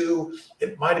listening to.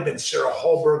 It might have been Sarah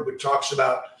Hallberg, who talks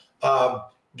about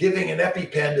giving an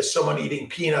EpiPen to someone eating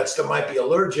peanuts that might be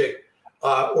allergic,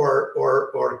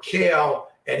 or kale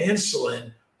and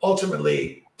insulin.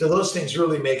 Ultimately, do those things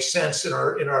really make sense in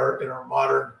our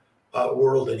modern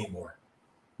world anymore?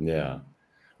 Yeah.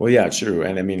 Well, yeah, true.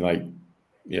 And I mean, like,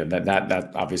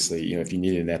 that obviously, if you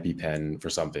needed an EpiPen for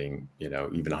something,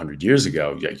 even 100 years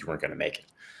ago, yeah, you weren't going to make it,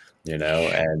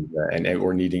 and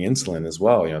or needing insulin as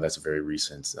well. That's a very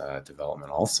recent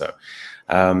development also.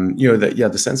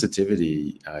 The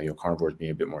sensitivity, carnivores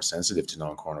being a bit more sensitive to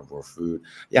non-carnivore food.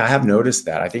 Yeah, I have noticed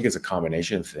that. I think it's a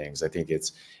combination of things. I think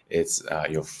it's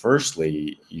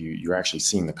firstly, you're actually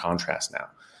seeing the contrast now,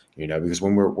 because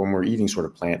when we're eating sort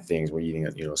of plant things, we're eating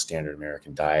a standard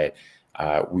American diet.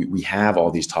 We have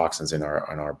all these toxins in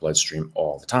our bloodstream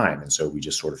all the time, and so we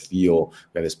just sort of feel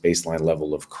we have this baseline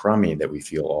level of crummy that we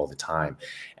feel all the time,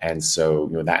 and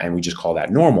so and we just call that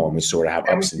normal, and we sort of have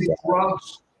ups and downs.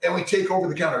 Drugs, and we take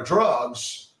over-the-counter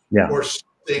drugs, or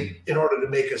something, in order to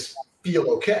make us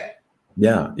feel okay.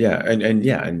 Yeah,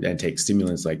 and take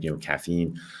stimulants like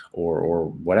caffeine or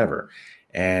whatever.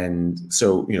 And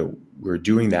so, we're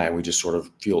doing that, and we just sort of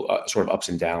feel sort of ups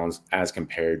and downs as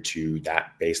compared to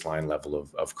that baseline level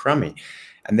of crummy.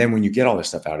 And then when you get all this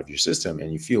stuff out of your system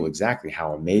and you feel exactly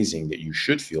how amazing that you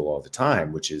should feel all the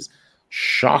time, which is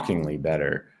shockingly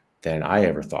better than I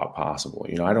ever thought possible.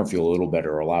 I don't feel a little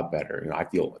better or a lot better. I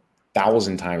feel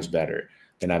 1,000 times better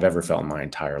than I've ever felt in my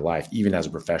entire life, even as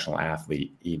a professional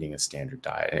athlete eating a standard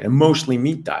diet, and a mostly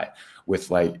meat diet with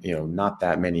not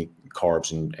that many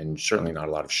carbs and certainly not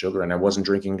a lot of sugar. And I wasn't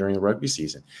drinking during the rugby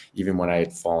season, even when I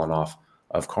had fallen off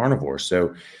of carnivore.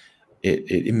 So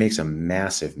it makes a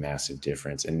massive, massive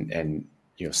difference. And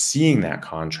seeing that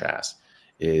contrast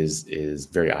is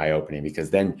very eye-opening,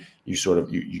 because then you sort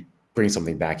of, you bring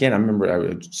something back in. I remember I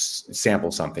would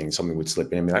sample something would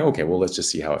slip in and be like, okay, well, let's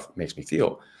just see how it makes me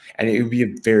feel. And it would be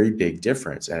a very big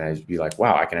difference. And I'd be like,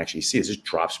 wow, I can actually see it. It just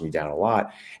drops me down a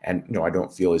lot. And, I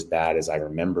don't feel as bad as I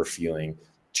remember feeling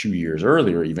 2 years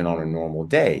earlier, even on a normal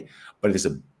day. But it's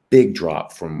a big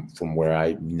drop from where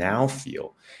I now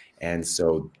feel. And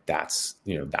so that's,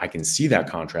 I can see that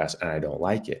contrast, and I don't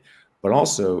like it. But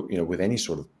also, with any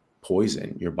sort of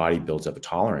poison, your body builds up a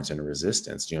tolerance and a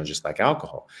resistance, just like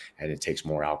alcohol. And it takes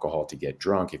more alcohol to get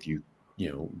drunk if you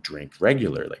drink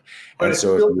regularly. But and it's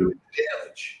so still doing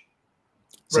damage.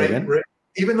 Right.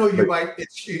 Even though you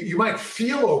might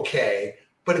feel okay,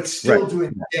 but it's still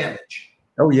doing damage.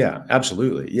 Oh yeah,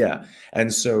 absolutely. Yeah.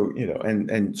 And so,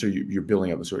 and so you're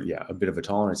building up a bit of a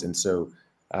tolerance. And so,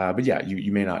 but yeah,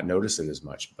 you may not notice it as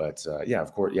much, but yeah,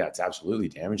 of course, yeah, it's absolutely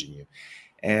damaging you.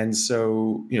 And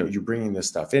so, you're bringing this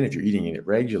stuff in. If you're eating it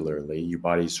regularly, your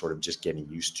body's sort of just getting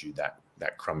used to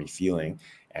that crummy feeling,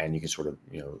 and you can sort of,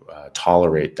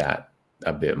 tolerate that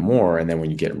a bit more. And then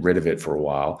when you get rid of it for a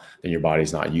while, then your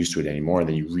body's not used to it anymore. And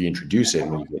then you reintroduce it,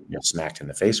 and then you get smacked in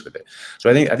the face with it. So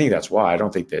I think that's why I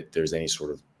don't think that there's any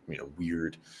sort of,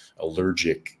 weird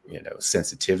allergic,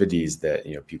 sensitivities that,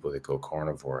 people that go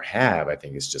carnivore have. I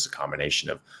think it's just a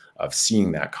combination of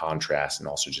seeing that contrast, and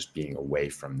also just being away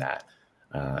from that,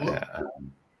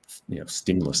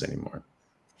 stimulus anymore.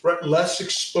 Right. Less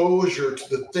exposure to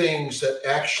the things that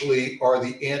actually are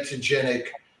the antigenic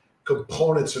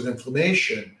components of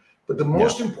inflammation. But the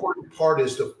most important part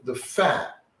is the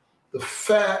fat. The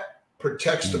fat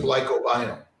protects the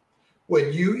glycobiome.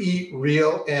 When you eat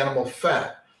real animal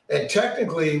fat, and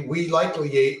technically we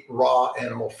likely ate raw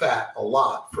animal fat a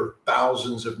lot for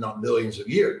thousands, if not millions of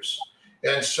years.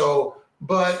 And so,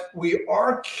 but we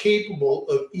are capable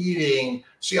of eating,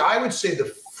 I would say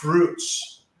the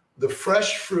fruits, the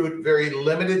fresh fruit, very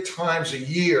limited times a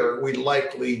year we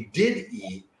likely did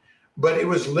eat, but it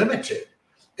was limited.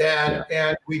 And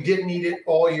we didn't eat it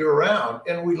all year round.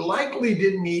 And we likely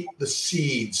didn't eat the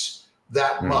seeds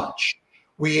that much.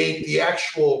 We ate the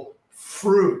actual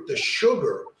fruit, the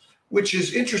sugar, which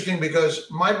is interesting, because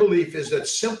my belief is that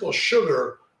simple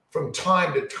sugar from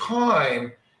time to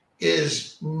time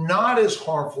is not as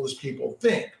harmful as people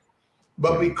think.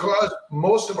 But because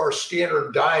most of our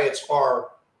standard diets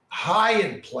are high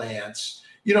in plants,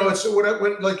 you know, it's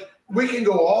like we can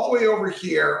go all the way over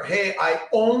here. Hey, I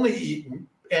only eat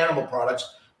animal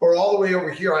products, or all the way over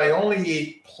here, I only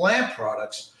eat plant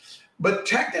products. But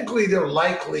technically, there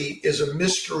likely is a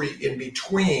mystery in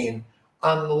between,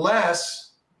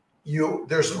 unless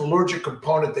there's an allergic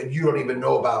component that you don't even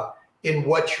know about in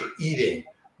what you're eating.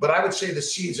 But I would say the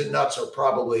seeds and nuts are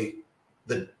probably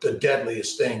the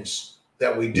deadliest things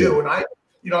that we do. And I've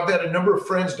had a number of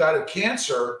friends died of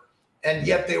cancer, and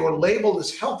yet they were labeled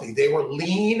as healthy. They were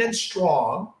lean and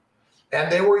strong,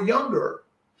 and they were younger.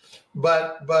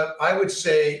 But I would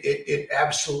say it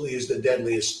absolutely is the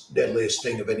deadliest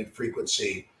thing of any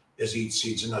frequency is eat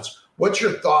seeds and nuts. What's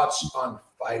your thoughts on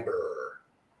fiber?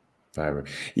 Fiber.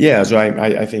 Yeah. So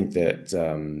I think that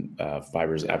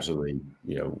fiber is absolutely,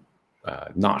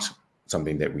 not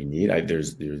something that we need.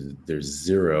 There's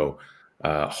zero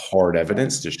hard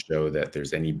evidence to show that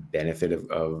there's any benefit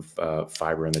of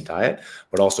fiber in the diet,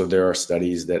 but also there are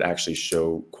studies that actually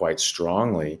show quite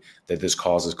strongly that this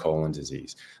causes colon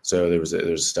disease. So there's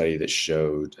a study that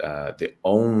showed the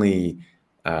only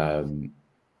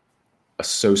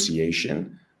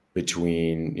association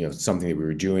between something that we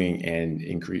were doing and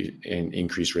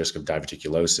increased risk of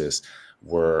diverticulosis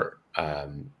were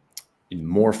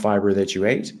more fiber that you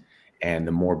ate and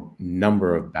the more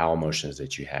number of bowel motions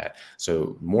that you had.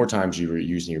 So more times you were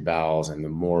using your bowels and the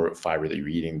more fiber that you're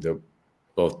eating, they'll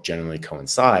both generally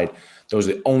coincide. Those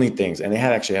are the only things. And they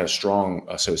actually had a strong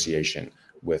association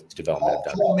with the development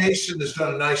of Paul Mason has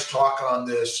done a nice talk on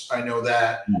this. I know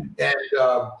that. And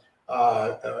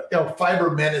Fiber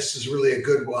Menace is really a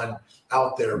good one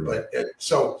out there. But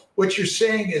so what you're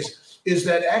saying is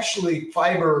that actually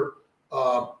fiber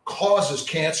causes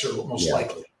cancer most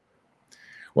likely.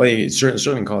 Well, it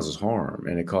certainly causes harm,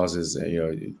 and it causes,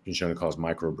 it's been shown to cause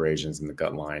microabrasions in the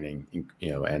gut lining,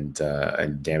 and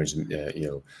damage,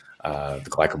 the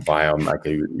glycobiome, like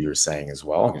you were saying as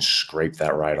well. You can scrape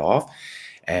that right off,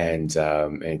 and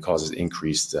it causes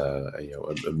increased,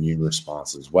 immune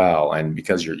response as well. And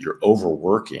because you're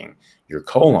overworking your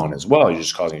colon as well, you're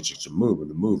just causing it just to move and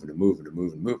to move and to move and to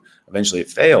move and move. Eventually, it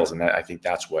fails, and I think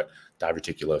that's what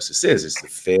diverticulosis is. It's the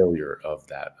failure of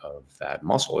that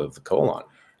muscle of the colon.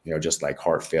 Just like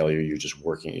heart failure,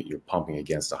 you're pumping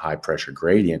against a high pressure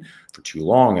gradient for too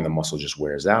long and the muscle just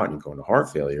wears out and you go into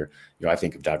heart failure. I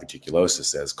think of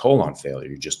diverticulosis as colon failure.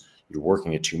 You're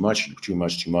working it too much,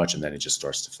 and then it just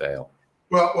starts to fail.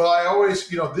 Well, I always,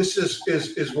 this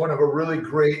is one of a really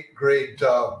great,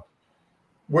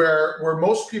 where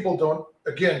most people don't,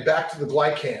 again, back to the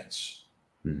glycans.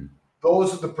 Mm-hmm.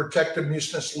 Those are the protective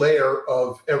mucinous layer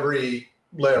of every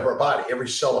layer of our body, every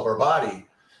cell of our body.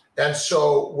 And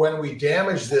so when we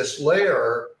damage this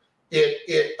layer,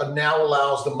 it now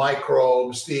allows the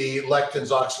microbes, the lectins,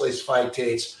 oxalase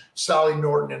phytates. Sally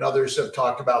Norton and others have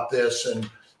talked about this. And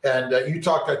you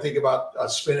talked, I think, about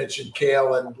spinach and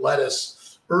kale and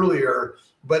lettuce earlier.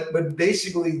 But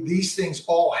basically, these things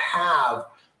all have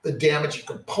the damaging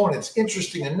components.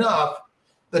 Interesting enough,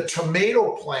 the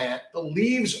tomato plant, the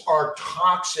leaves are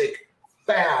toxic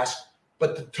fast,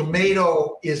 but the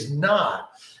tomato is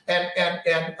not. And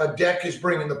Adek is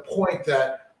bringing the point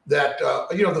that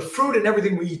the fruit and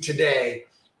everything we eat today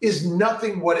is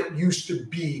nothing what it used to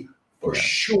be for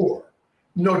sure,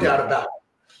 no doubt about it.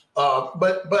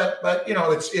 But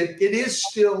it is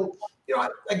still,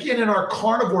 again, in our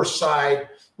carnivore side,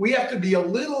 we have to be a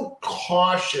little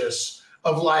cautious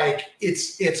of like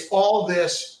it's all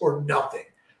this or nothing,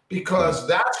 because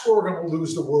that's where we're going to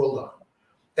lose the world on.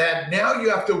 And now you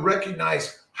have to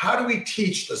recognize, how do we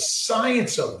teach the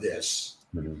science of this,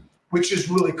 which is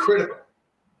really critical?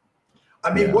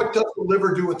 I mean, what does the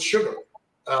liver do with sugar?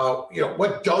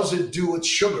 What does it do with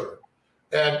sugar?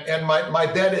 And my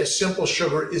bet is simple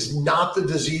sugar is not the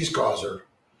disease causer.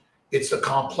 It's the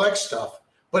complex stuff.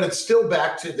 But it's still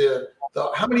back to the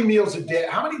how many meals a day,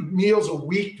 how many meals a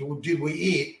week did we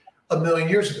eat 1 million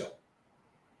years ago?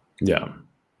 Yeah.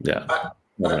 I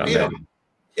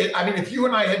mean, if you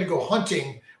and I had to go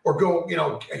hunting or go,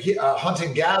 hunt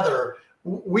and gather,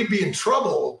 we'd be in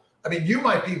trouble. I mean, you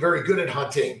might be very good at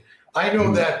hunting. I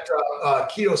know that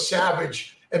Keto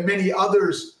Savage and many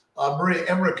others, Maria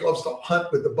Emmerich loves to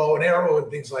hunt with the bow and arrow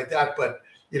and things like that. But,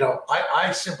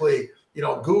 I simply,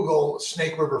 Google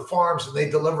Snake River Farms, and they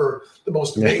deliver the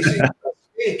most amazing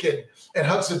steak, and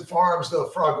Hudson Farms, the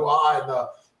foie gras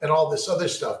and all this other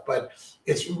stuff. But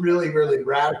it's really, really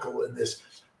radical in this.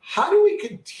 How do we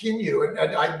continue?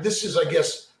 And this is, I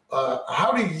guess,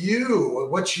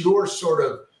 what's your sort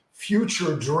of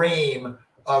future dream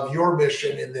of your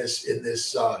mission in this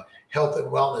health and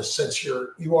wellness, since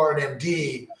you are an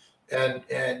MD,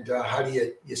 and how do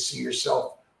you see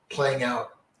yourself playing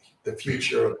out the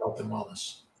future of health and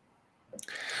wellness?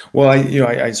 Well,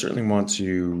 I certainly want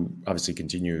to obviously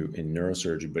continue in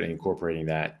neurosurgery, but incorporating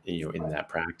that, in that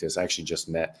practice. I actually just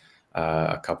met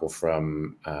a couple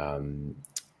from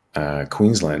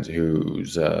Queensland,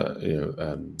 who's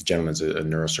gentleman's a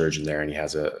neurosurgeon there, and he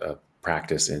has a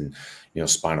practice in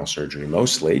spinal surgery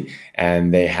mostly,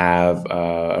 and they have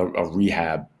a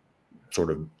rehab sort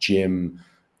of gym,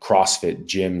 CrossFit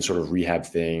gym sort of rehab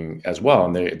thing as well,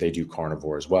 and they do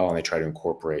carnivore as well, and they try to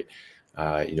incorporate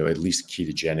at least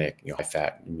ketogenic, high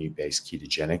fat, meat-based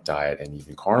ketogenic diet and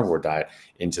even carnivore diet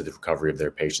into the recovery of their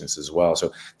patients as well.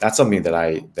 So that's something that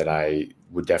I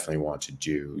would definitely want to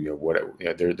do.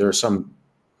 There are some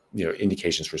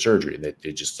indications for surgery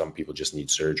that some people just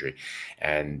need surgery,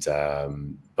 and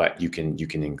but you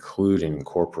can include and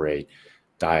incorporate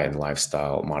diet and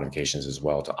lifestyle modifications as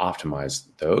well to optimize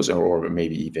those, or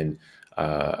maybe even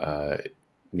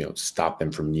stop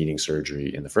them from needing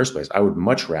surgery in the first place. I would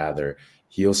much rather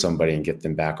heal somebody and get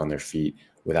them back on their feet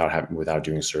without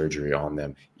doing surgery on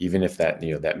them, even if that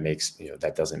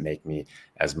that doesn't make me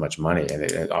as much money.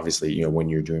 And obviously, when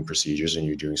you're doing procedures and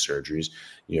you're doing surgeries,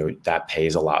 that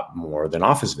pays a lot more than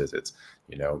office visits.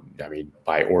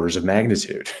 By orders of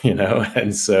magnitude.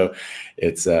 And so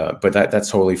it's but that's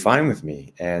totally fine with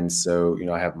me. And so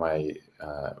I have my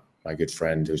good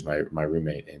friend who's my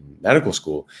roommate in medical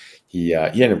school. He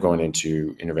ended up going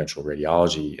into interventional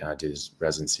radiology, did his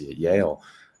residency at Yale,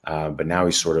 but now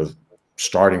he's sort of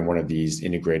starting one of these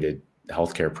integrated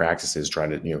healthcare practices,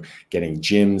 trying to getting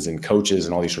gyms and coaches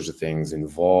and all these sorts of things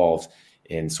involved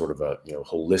in sort of a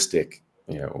holistic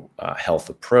health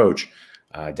approach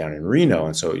down in Reno.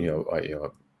 And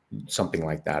so something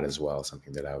like that as well,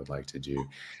 something that I would like to do,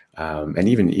 and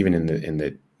even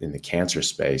in the cancer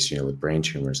space, with brain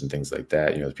tumors and things like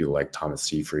that, people like Thomas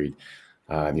Seyfried,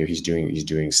 he's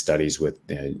doing studies with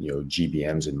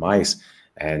GBMs in mice,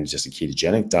 and just a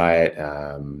ketogenic diet,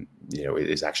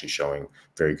 is actually showing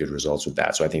very good results with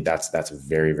that. So I think that's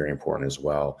very, very important as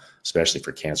well, especially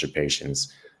for cancer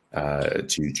patients,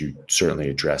 to certainly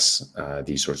address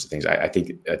these sorts of things. I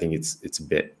think it's a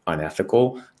bit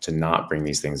unethical to not bring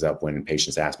these things up when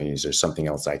patients ask me, is there something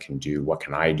else I can do? What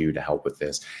can I do to help with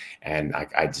this? And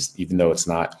I just, even though it's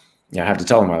not, I have to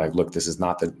tell them, look, this is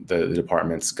not the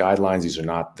department's guidelines. These are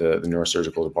not the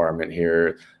neurosurgical department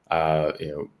here,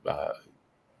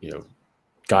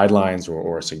 guidelines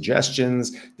or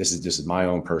suggestions. This is my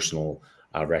own personal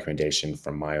recommendation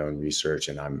from my own research,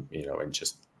 and I'm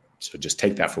so just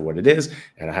take that for what it is,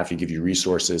 and I have to give you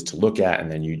resources to look at,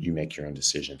 and then you make your own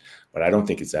decision. But I don't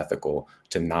think it's ethical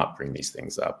to not bring these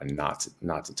things up and not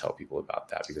to tell people about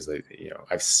that, because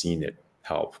I've seen it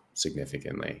help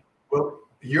significantly. Well,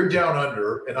 you're down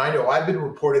under, and I know I've been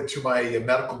reported to my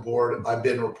medical board. I've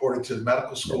been reported to the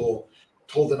medical school,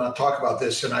 told to not talk about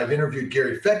this, and I've interviewed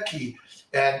Gary Fettke,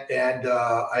 and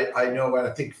I know, and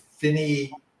I think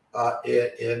Finney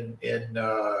in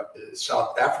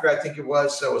South Africa, I think it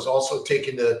was also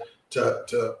taken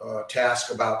to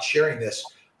task about sharing this.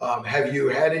 Have you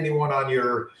had anyone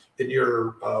in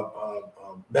your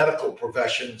medical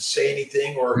profession say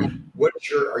anything, or do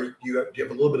you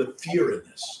have a little bit of fear in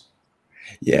this?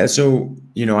 Yeah, so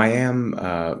I am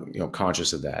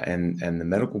conscious of that, and the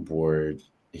medical board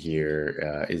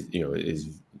here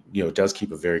does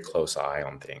keep a very close eye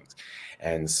on things.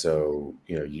 And so,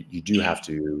 you do have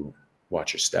to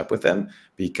watch your step with them,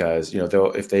 because,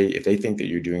 if they think that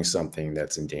you're doing something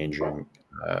that's endangering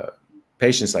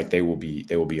patients, they will be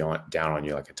down on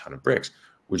you like a ton of bricks,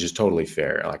 which is totally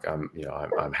fair.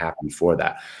 I'm happy for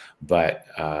that. But,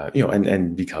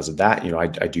 and because of that,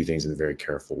 I do things in a very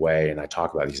careful way. And I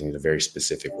talk about these things in a very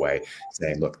specific way,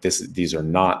 saying, look, these are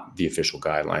not the official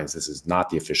guidelines. This is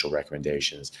not the official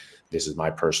recommendations. This is my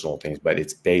personal things, but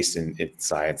it's based in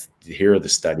science. Here are the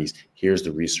studies. Here's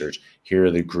the research. Here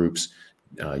are the groups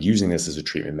using this as a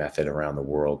treatment method around the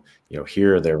world.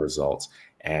 Here are their results.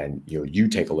 And, you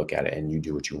take a look at it and you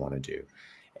do what you want to do.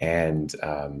 And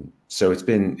so it's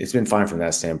been fine from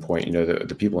that standpoint.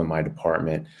 The people in my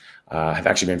department have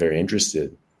actually been very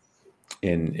interested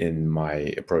in my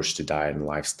approach to diet and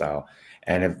lifestyle,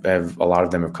 and a lot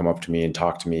of them have come up to me and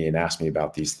talked to me and asked me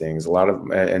about these things.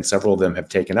 And several of them have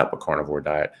taken up a carnivore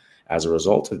diet as a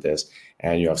result of this.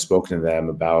 And I've spoken to them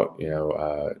about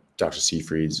Dr.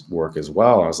 Seyfried's work as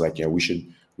well. I was like, we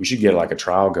should get a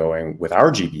trial going with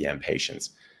our GBM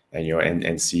patients,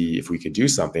 and see if we could do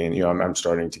something. And I'm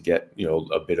starting to get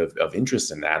a bit of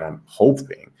interest in that. I'm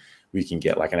hoping we can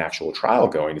get like an actual trial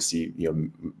going to see,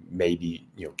 maybe,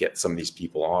 get some of these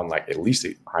people on like at least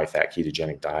a high fat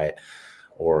ketogenic diet,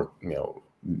 or,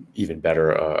 even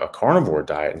better, a carnivore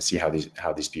diet, and see how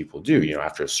these people do,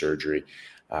 after a surgery,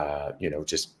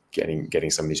 just getting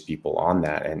some of these people on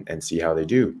that and see how they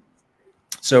do.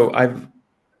 So I've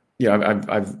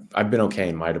been okay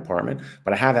in my department,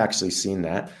 but I have actually seen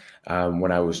that.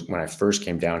 When I first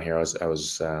came down here, I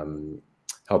was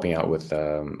helping out with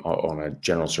on a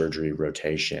general surgery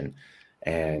rotation,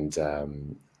 and so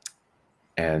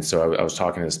I was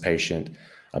talking to this patient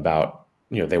about,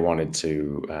 they wanted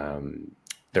to,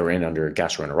 they were in under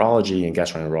gastroenterology, and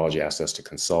gastroenterology asked us to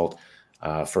consult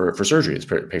for surgery. This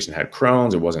patient had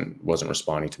Crohn's. It wasn't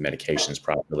responding to medications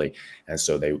properly, and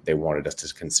so they wanted us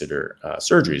to consider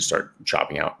surgery, to start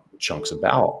chopping out chunks of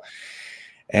bowel.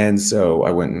 And so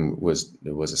I went and was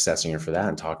assessing her for that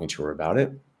and talking to her about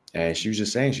it. And she was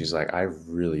just saying, she's like, I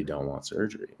really don't want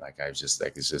surgery. Like, I was just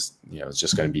like, it's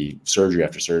just going to be surgery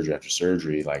after surgery after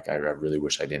surgery. Like, I really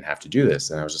wish I didn't have to do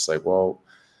this. And I was just like, well,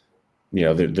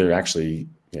 there actually,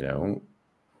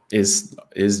 is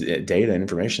data and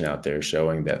information out there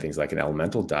showing that things like an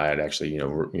elemental diet actually,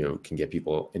 can get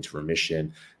people into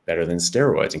remission better than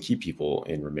steroids, and keep people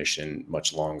in remission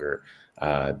much longer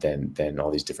than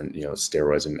all these different,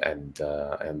 steroids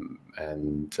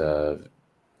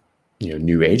and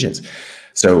new agents.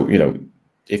 So,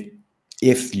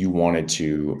 if you wanted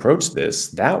to approach this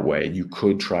that way, you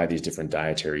could try these different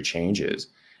dietary changes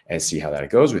and see how that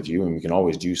goes with you. And you can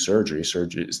always do surgery.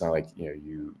 Surgery, it's not like,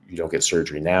 you don't get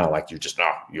surgery now, like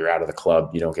you're out of the club,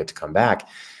 you don't get to come back.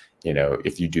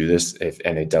 If you do this,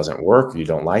 and it doesn't work, you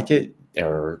don't like it,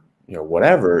 or,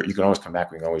 whatever, you can always come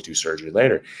back. We can always do surgery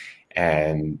later.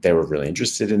 And they were really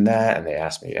interested in that. And they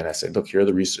asked me, and I said, look, here's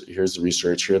the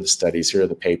research, here are the studies, here are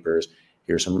the papers,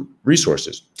 here's some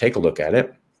resources. Take a look at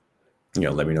it.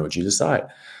 Let me know what you decide.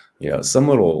 Some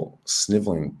little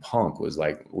sniveling punk was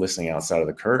like listening outside of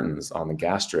the curtains on the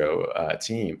gastro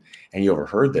team, and he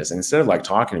overheard this. And instead of like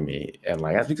talking to me and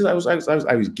like, because I was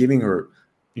giving her,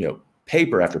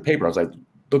 paper after paper, I was like,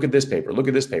 look at this paper, look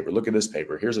at this paper, look at this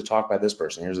paper. Here's a talk by this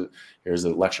person. Here's a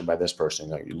lecture by this person.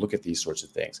 You look at these sorts of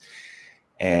things.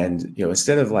 And,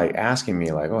 instead of like asking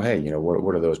me like, oh, hey,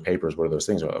 what are those papers? What are those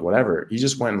things? Or whatever. He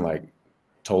just went and like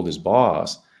told his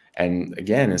boss. And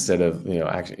again, instead of,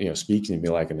 actually, speaking to me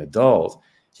like an adult,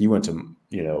 he went to,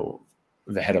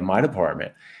 the head of my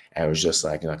department, and was just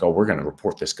like, oh, we're going to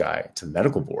report this guy to the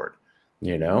medical board.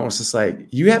 It's just like,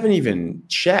 you haven't even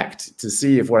checked to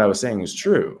see if what I was saying was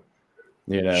true.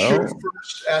 Shoot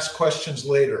first, ask questions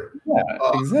later. Yeah,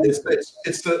 exactly.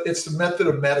 It's the method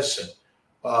of medicine.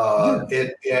 But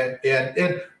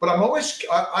I'm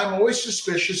always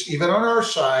suspicious, even on our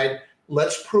side.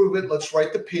 Let's prove it. Let's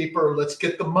write the paper. Let's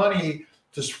get the money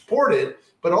to support it.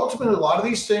 But ultimately, a lot of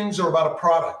these things are about a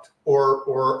product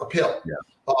or a pill,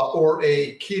 or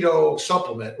a keto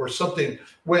supplement or something.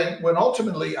 When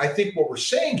ultimately, I think what we're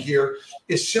saying here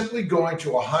is simply going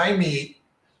to a high meat,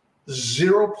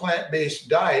 zero plant-based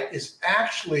diet is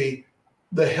actually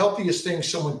the healthiest thing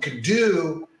someone could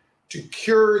do to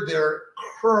cure their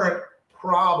current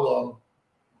problem.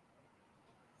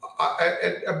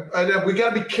 We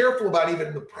got to be careful about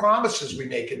even the promises we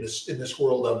make in this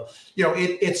world of,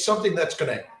 it's something that's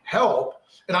going to help.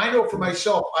 And I know for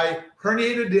myself, I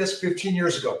herniated a disc 15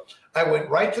 years ago. I went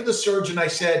right to the surgeon. I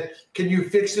said, can you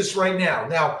fix this right now?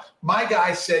 Now, my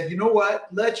guy said, you know what?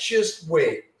 Let's just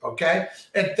wait. Okay.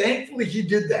 And thankfully he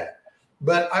did that.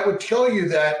 But I would tell you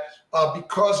that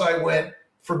because I went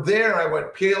from there, I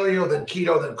went paleo, then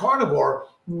keto, then carnivore,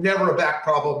 never a back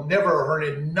problem, never a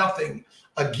hernia, nothing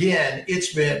again.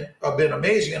 It's been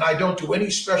amazing. And I don't do any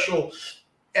special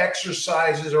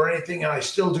exercises or anything. And I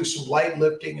still do some light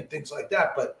lifting and things like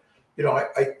that. But,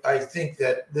 I think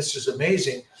that this is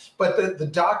amazing. But the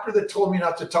doctor that told me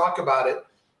not to talk about it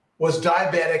was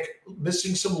diabetic,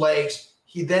 missing some legs.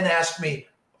 He then asked me,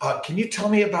 can you tell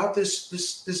me about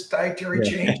this dietary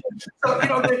change? So,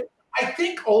 I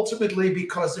think ultimately,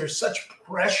 because there's such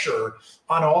pressure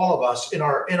on all of us in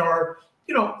our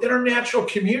natural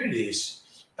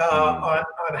communities, on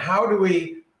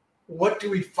what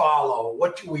do we follow,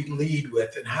 what do we lead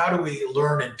with, and how do we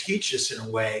learn and teach this in a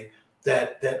way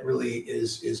that really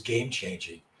is game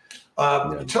changing.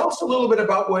 Tell us a little bit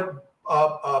about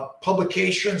what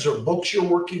publications or books you're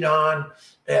working on,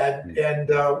 and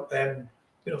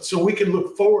so we can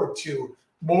look forward to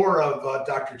more of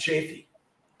Dr. Chaffee.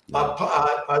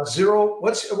 Zero.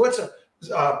 What's a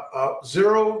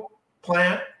Zero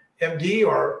Plant MD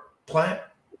or Plant?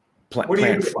 What do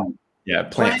you do? Free. Yeah,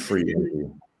 Plant Free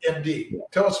MD.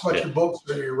 Tell us about your books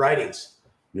or your writings.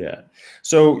 Yeah.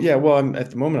 So yeah, well, at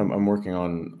the moment I'm working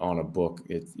on a book.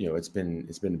 It's been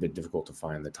a bit difficult to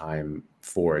find the time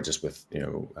for it, just with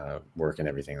work and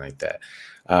everything like that.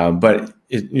 But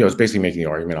it's basically making the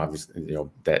argument, obviously,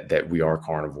 that we are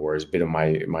carnivores. A bit of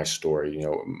my story,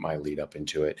 my lead up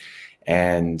into it,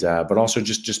 and but also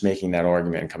just making that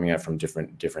argument and coming at it from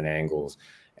different angles.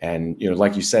 And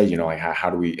like you say, like how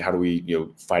do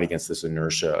we fight against this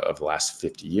inertia of the last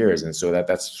 50 years? And so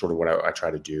that's sort of what I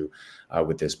try to do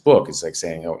with this book. It's like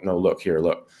saying, oh no, look,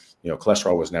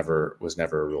 cholesterol was never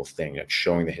a real thing. Like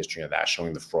showing the history of that,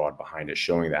 showing the fraud behind it,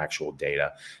 showing the actual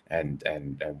data and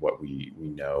what we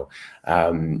know.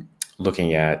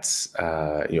 Looking at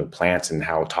plants and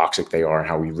how toxic they are and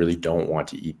how we really don't want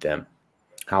to eat them,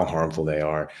 how harmful they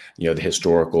are, the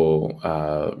historical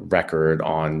record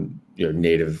on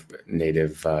native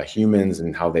humans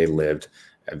and how they lived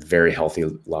very healthy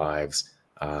lives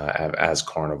as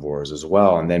carnivores as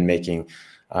well, and then making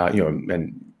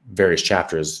and various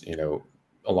chapters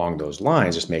along those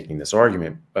lines, just making this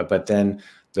argument, but then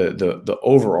the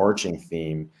overarching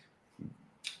theme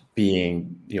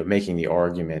being making the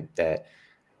argument that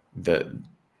the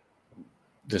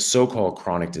so-called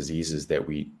chronic diseases that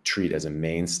we treat as a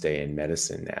mainstay in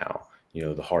medicine now,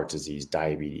 the heart disease,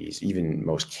 diabetes, even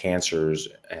most cancers,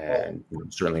 and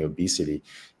certainly obesity,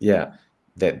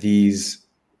 that these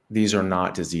are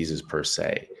not diseases per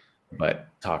se, but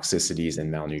toxicities and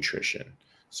malnutrition.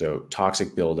 So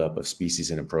toxic buildup of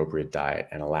species inappropriate diet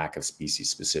and a lack of species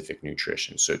specific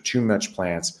nutrition. So too much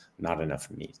plants, not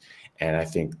enough meat. And I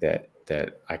think that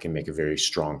I can make a very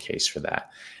strong case for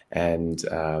that. And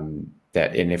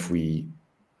and if we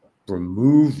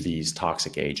remove these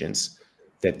toxic agents,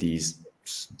 that these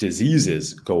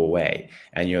diseases go away.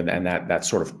 And and that's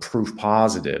sort of proof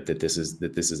positive that this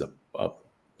is a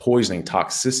poisoning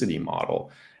toxicity model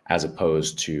as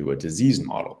opposed to a disease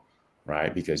model,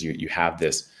 right? Because you have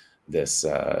this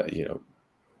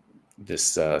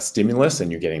stimulus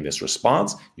and you're getting this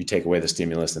response. You take away the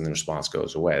stimulus and the response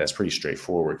goes away. That's pretty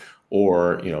straightforward.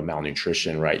 Or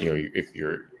malnutrition, right? If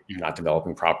you're not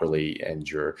developing properly and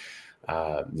your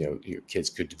kids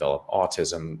could develop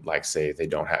autism, like say if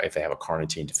they have a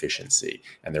carnitine deficiency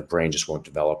and their brain just won't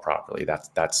develop properly.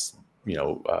 That's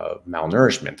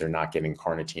malnourishment. They're not getting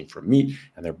carnitine from meat,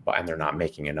 and they're not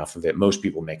making enough of it. Most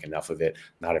people make enough of it.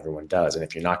 Not everyone does. And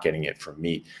if you're not getting it from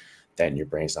meat, then your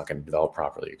brain's not going to develop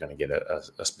properly. You're going to get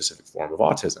a specific form of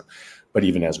autism. But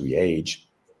even as we age,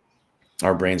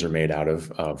 our brains are made out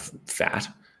of fat,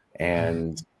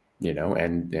 and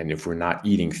and if we're not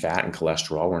eating fat and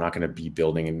cholesterol, we're not going to be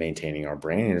building and maintaining our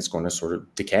brain, and it's going to sort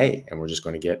of decay, and we're just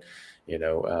going to get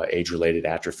age-related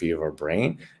atrophy of our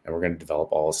brain, and we're going to develop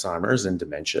Alzheimer's and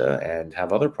dementia and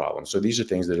have other problems. So these are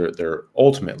things that they're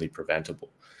ultimately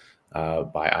preventable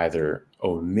by either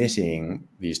omitting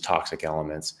these toxic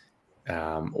elements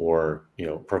or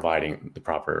providing the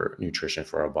proper nutrition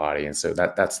for our body. And so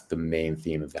that's the main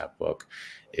theme of that book,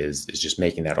 is just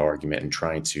making that argument and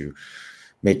trying to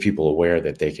make people aware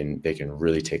that they can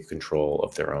really take control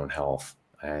of their own health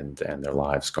and their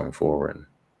lives going forward.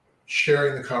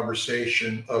 Sharing the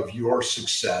conversation of your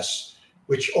success,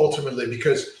 which ultimately,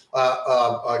 because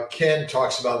Ken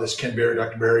talks about this, Ken Berry,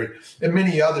 Dr. Berry, and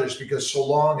many others, because so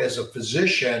long as a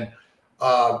physician,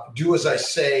 do as I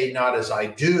say, not as I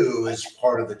do, is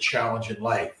part of the challenge in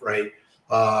life, right?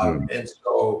 And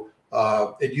so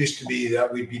it used to be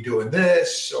that we'd be doing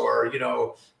this, or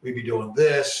we'd be doing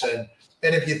this,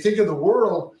 and if you think of the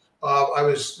world, I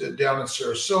was down in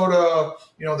Sarasota.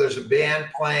 There's a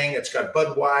band playing. It's got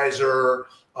Budweiser,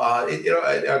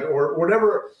 or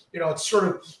whatever. It's sort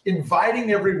of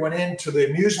inviting everyone into the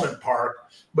amusement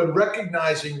park, but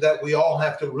recognizing that we all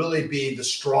have to really be the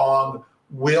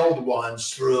strong-willed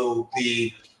ones through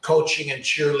the coaching and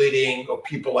cheerleading of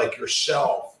people like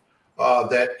yourself.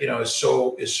 That is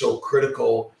so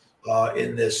critical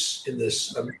in this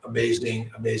amazing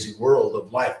world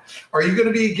of life. Are you going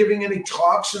to be giving any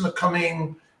talks in the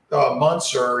coming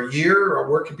months or year, or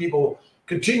where can people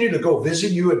continue to go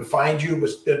visit you and find you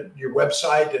with your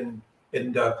website?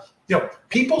 And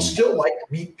people still like to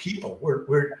meet people.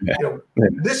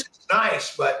 This is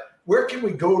nice, but where can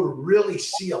we go to really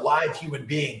see a live human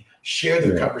being share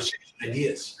their conversation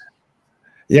ideas?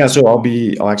 Yeah, so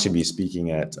I'll actually be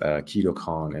speaking at Keto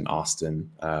Con in Austin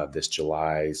this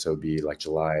July. So it'll be like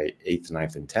July 8th,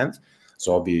 9th, and 10th.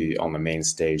 So I'll be on the main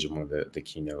stage of one of the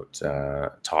keynote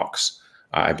talks,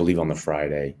 I believe on the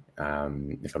Friday,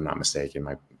 if I'm not mistaken.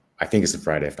 I think it's the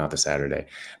Friday, if not the Saturday.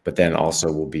 But then also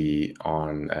we'll be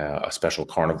on a special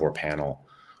carnivore panel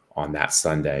on that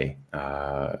Sunday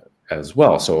as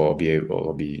well. So I'll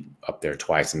be up there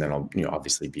twice, and then I'll,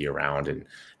 obviously be around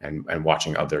and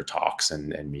watching other talks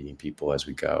and meeting people as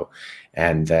we go.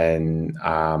 And then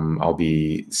I'll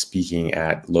be speaking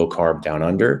at Low Carb Down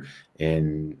Under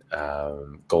in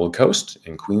Gold Coast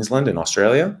in Queensland in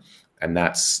Australia. And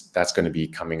that's going to be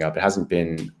coming up. It hasn't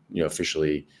been,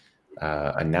 officially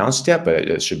announced yet, but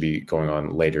it should be going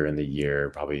on later in the year,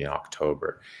 probably in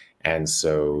October. And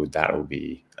so that will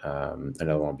be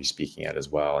another one I'll be speaking at as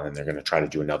well. And then they're going to try to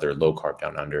do another Low Carb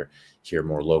Down Under here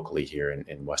more locally here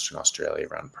in Western Australia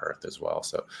around Perth as well.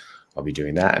 So I'll be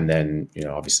doing that. And then,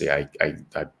 obviously I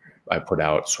put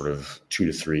out sort of 2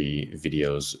 to 3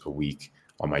 videos a week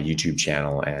on my YouTube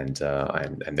channel and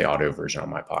the audio version on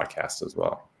my podcast as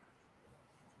well.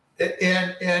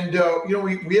 And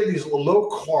we have these low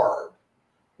carb.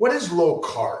 What is low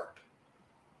carb?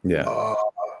 Yeah.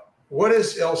 What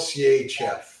is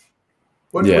LCHF?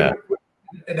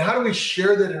 And how do we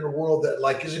share that in a world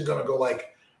that isn't going to go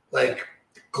like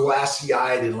glassy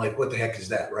eyed and what the heck is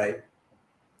that, right?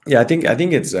 Yeah, I think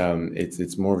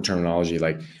it's more of a terminology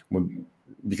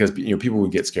because people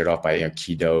would get scared off by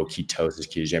keto, ketosis,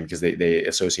 ketogenic because they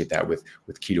associate that with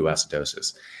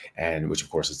ketoacidosis, and which of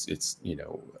course it's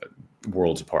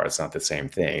worlds apart. It's not the same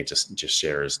thing. It just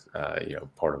shares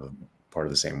part of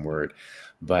the same word,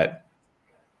 but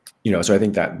so I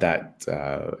think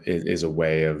that is a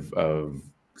way of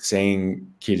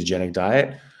saying ketogenic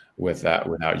diet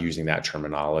without using that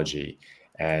terminology.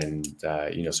 And so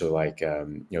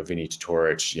Vinny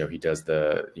Tortorich, he does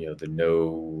the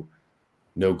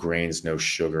no grains, no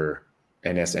sugar,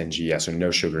 NSNG. Yeah, so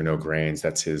no sugar, no grains.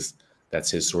 That's his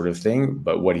sort of thing.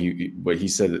 But what he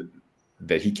said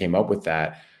that he came up with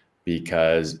that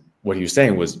because what he was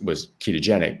saying was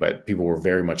ketogenic, but people were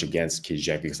very much against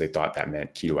ketogenic because they thought that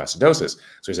meant ketoacidosis.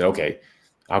 So he said, okay,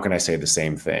 how can I say the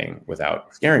same thing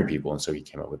without scaring people? And so he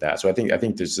came up with that. So I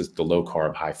think there's just the low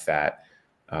carb, high fat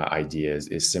idea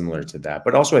is similar to that.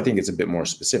 But also I think it's a bit more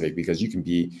specific because you can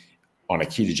be on a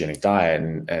ketogenic diet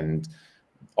and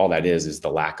all that is the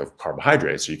lack of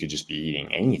carbohydrates. So you could just be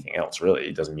eating anything else, really.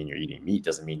 It doesn't mean you're eating meat,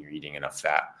 doesn't mean you're eating enough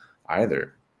fat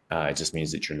either. It just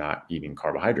means that you're not eating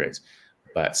carbohydrates.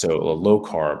 But so a low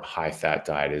carb, high fat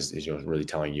diet is really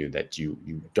telling you that you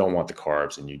don't want the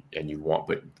carbs and you want,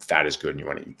 but fat is good and you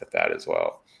want to eat the fat as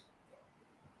well.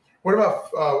 What about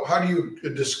how do you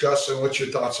discuss and what's your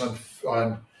thoughts on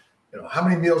how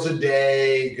many meals a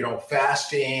day,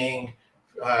 fasting,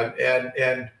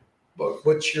 and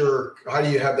how do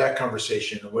you have that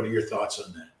conversation and what are your thoughts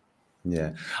on that?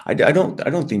 Yeah, I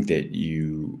don't think that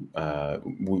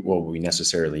we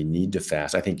necessarily need to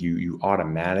fast. I think you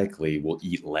automatically will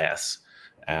eat less,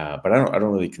 but I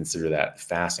don't really consider that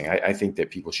fasting. I think that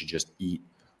people should just eat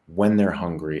when they're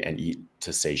hungry and eat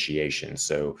to satiation.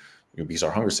 So because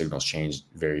our hunger signals change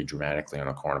very dramatically on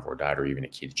a carnivore diet or even a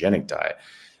ketogenic diet,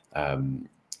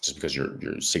 just because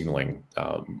you're signaling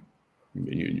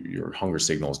your hunger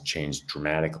signals change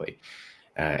dramatically.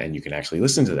 And you can actually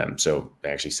listen to them. So they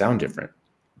actually sound different.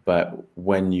 But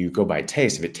when you go by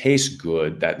taste, if it tastes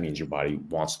good, that means your body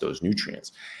wants those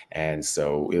nutrients. And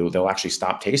so they'll actually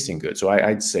stop tasting good. So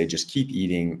I'd say just keep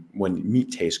eating. When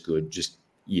meat tastes good, just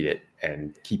eat it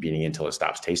and keep eating until it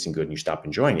stops tasting good and you stop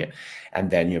enjoying it.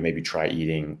 And then, maybe try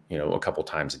eating, a couple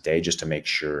times a day just to make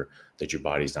sure that your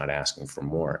body's not asking for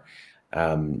more.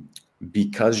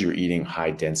 Because you're eating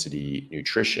high density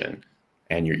nutrition,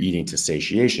 and you're eating to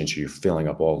satiation, so you're filling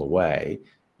up all the way,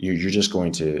 you're just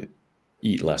going to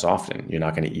eat less often. You're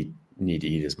not going to need to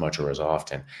eat as much or as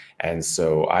often. And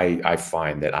so I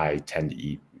find that I tend to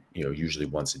eat, usually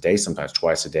once a day, sometimes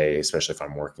twice a day, especially if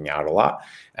I'm working out a lot.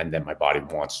 And then my body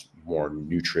wants more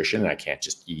nutrition, and I can't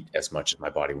just eat as much as my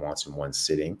body wants in one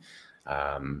sitting.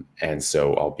 And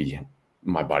so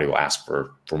my body will ask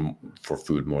for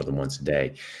food more than once a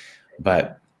day.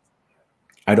 But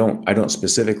I don't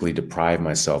specifically deprive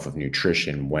myself of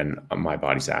nutrition when my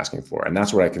body's asking for it. And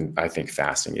that's what I think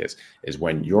fasting is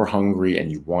when you're hungry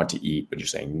and you want to eat, but you're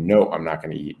saying, no, I'm not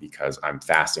going to eat because I'm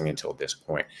fasting until this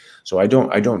point. So I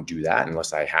don't do that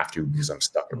unless I have to because I'm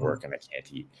stuck at work and I can't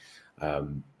eat.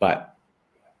 But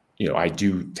I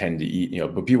do tend to eat,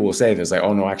 but people will say this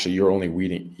oh no, actually you're only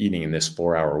eating in this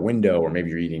 4-hour window, or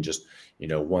maybe you're eating just,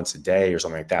 once a day or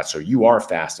something like that. So you are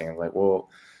fasting. I'm like, well,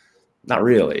 not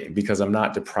really, because I'm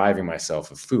not depriving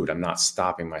myself of food. I'm not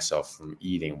stopping myself from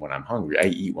eating when I'm hungry. I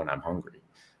eat when I'm hungry.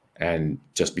 And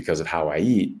just because of how I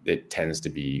eat, it tends to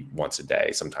be once a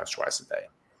day, sometimes twice a day.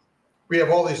 We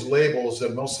have all these labels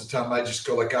and most of the time I just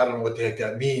go I don't know what the heck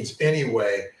that means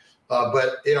anyway.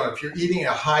 But if you're eating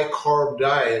a high carb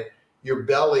diet, your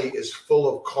belly is full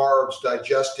of carbs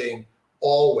digesting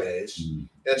always. Mm.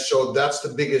 And so that's the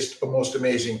biggest, most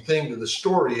amazing thing to the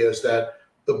story, is that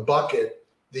the bucket,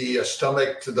 the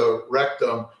stomach to the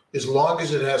rectum, as long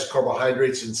as it has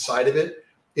carbohydrates inside of it,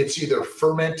 it's either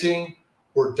fermenting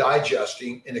or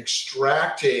digesting and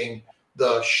extracting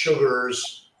the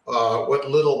sugars, what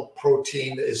little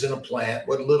protein is in a plant,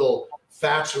 what little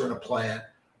fats are in a plant,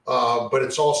 but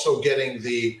it's also getting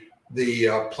the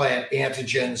plant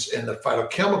antigens and the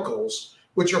phytochemicals,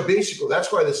 which are basically,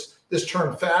 that's why this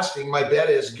term fasting, my bet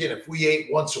is, again, if we ate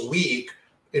once a week,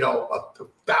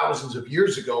 thousands of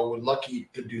years ago, we're lucky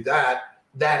to do that.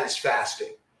 That is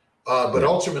fasting. But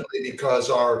ultimately, because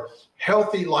our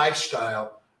healthy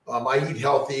lifestyle, I eat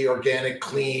healthy, organic,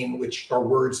 clean, which are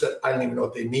words that I don't even know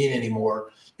what they mean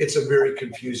anymore. It's a very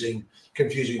confusing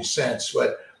sense.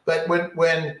 But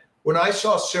when I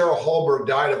saw Sarah Hallberg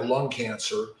died of lung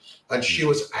cancer, and she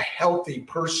was a healthy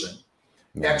person,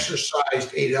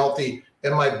 exercised, ate healthy,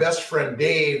 and my best friend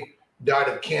Dave died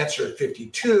of cancer at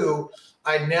 52,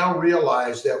 I now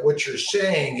realize that what you're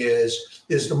saying is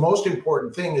the most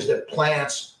important thing is that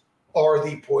plants are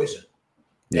the poison.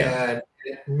 And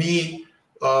meat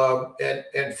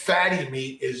and fatty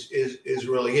meat is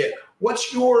really it.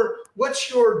 What's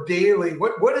your daily,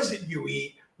 what is it you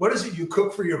eat? What is it you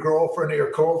cook for your girlfriend, or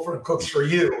your girlfriend cooks for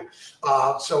you?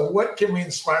 So what can we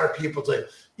inspire people to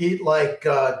eat like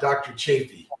Dr.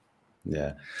 Chaffee?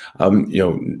 Yeah.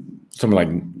 Something like,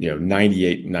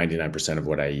 98, 99% of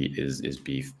what I eat is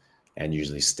beef, and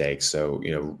usually steak. So,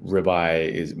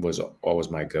 ribeye was always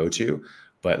my go-to,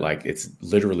 but like it's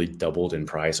literally doubled in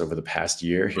price over the past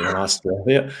year here in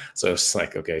Australia. So it's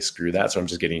like, okay, screw that. So I'm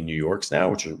just getting New Yorks now,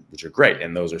 which are great.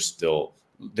 And those are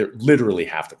they're literally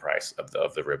half the price of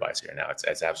the ribeyes here now.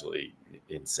 It's absolutely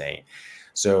insane.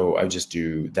 So I just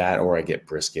do that, or I get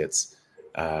briskets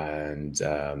and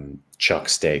chuck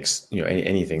steaks,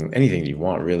 anything you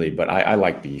want really. But I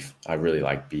like beef. I really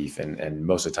like beef, and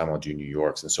most of the time I'll do New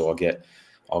Yorks. And so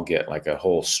I'll get like a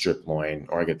whole strip loin,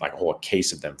 or I get like a whole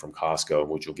case of them from Costco,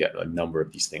 which you'll get a number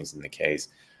of these things in the case.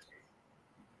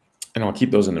 And I'll keep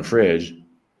those in the fridge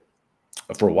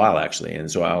for a while, actually. And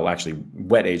so I'll actually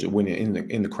wet age it when in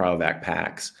the cryovac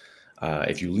packs.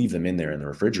 If you leave them in there in the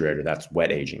refrigerator, that's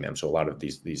wet aging them. So a lot of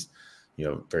these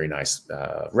very nice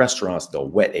restaurants, they'll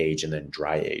wet age and then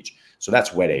dry age. So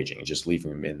that's wet aging, just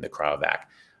leaving them in the cryovac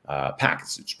pack.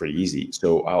 It's pretty easy.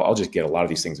 So I'll just get a lot of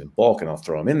these things in bulk, and I'll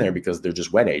throw them in there because they're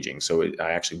just wet aging. So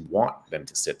I actually want them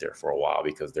to sit there for a while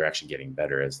because they're actually getting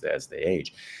better as they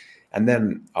age. And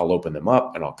then I'll open them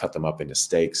up and I'll cut them up into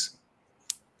steaks.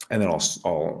 And then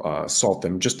I'll salt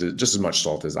them just as much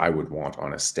salt as I would want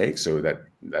on a steak. So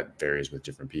that varies with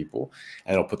different people.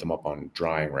 And I'll put them up on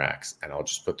drying racks, and I'll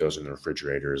just put those in the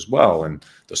refrigerator as well. And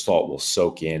the salt will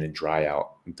soak in and dry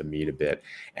out the meat a bit.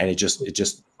 And it just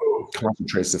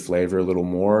concentrates the flavor a little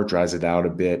more, dries it out a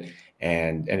bit,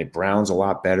 and it browns a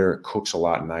lot better. It cooks a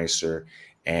lot nicer.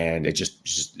 And it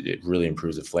it really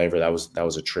improves the flavor. That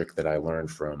was a trick that I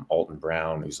learned from Alton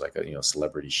Brown, who's like a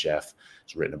celebrity chef.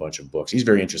 He's written a bunch of books. He's a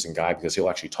very interesting guy because he'll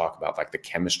actually talk about like the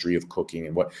chemistry of cooking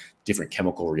and what different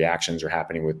chemical reactions are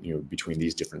happening with between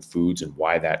these different foods and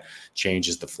why that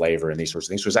changes the flavor and these sorts of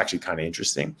things. So it's actually kind of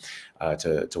interesting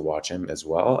to watch him as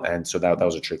well. And so that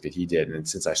was a trick that he did. And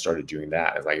since I started doing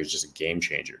that, it was just a game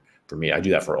changer for me. I do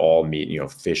that for all meat,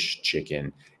 fish,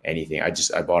 chicken, anything.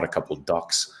 I bought a couple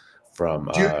ducks from.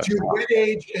 Do you wet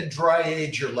age and dry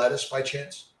age your lettuce by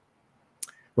chance?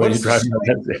 Well, aging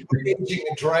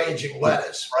and dry aging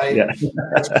lettuce, right? Yeah.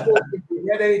 It's cool.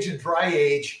 Wet age and dry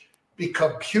age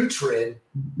become putrid,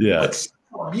 but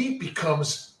meat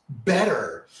becomes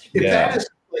better. If that is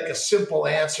like a simple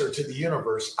answer to the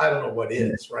universe, I don't know what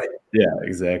is, right? Yeah,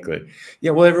 exactly.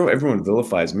 Yeah, well, everyone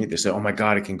vilifies meat. They say, "Oh my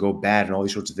God, it can go bad," and all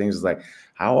these sorts of things. It's like,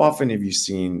 how often have you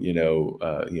seen,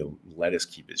 lettuce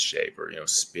keep its shape, or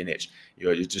spinach?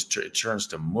 It turns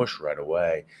to mush right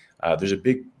away. There's a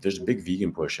big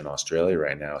vegan push in Australia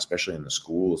right now, especially in the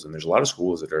schools, and there's a lot of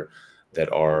schools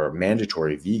that are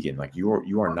mandatory vegan. Like you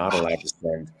are not allowed to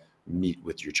send meat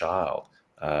with your child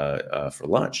for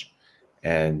lunch,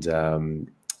 and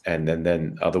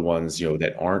then other ones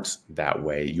that aren't that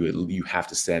way, you have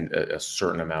to send a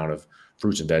certain amount of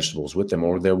fruits and vegetables with them,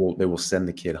 or they will send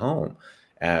the kid home,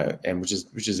 and which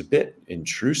is a bit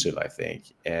intrusive, I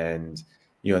think. And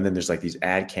then there's like these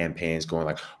ad campaigns going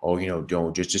like, oh,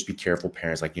 don't just be careful,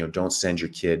 parents. Like, don't send your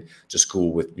kid to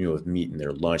school with meat in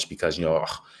their lunch because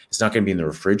it's not going to be in the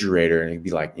refrigerator, and it'd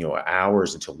be like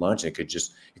hours until lunch, and it could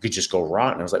just go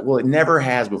rotten. I was like, well, it never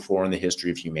has before in the history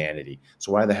of humanity.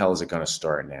 So why the hell is it going to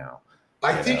start now?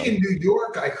 I think in New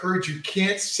York, I heard you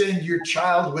can't send your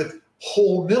child with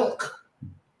whole milk.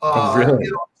 Oh, really?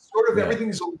 sort of Yeah.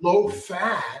 everything's a low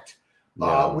fat,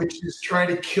 Yeah. which is trying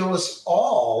to kill us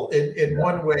all in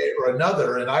one way or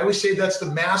another. And I always say that's the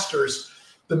masters.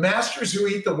 The masters who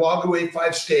eat the Wagyu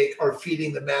A5 steak are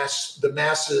feeding the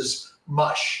masses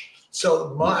mush. So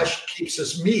the mush keeps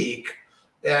us meek.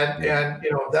 And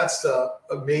you know, that's the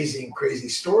amazing, crazy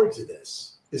story to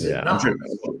this, is it not?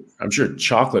 I'm sure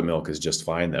chocolate milk is just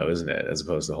fine though, isn't it? As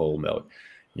opposed to whole milk.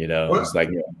 You know, Well, it's like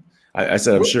I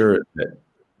said, I'm sure that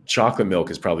chocolate milk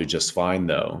is probably just fine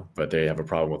though, but they have a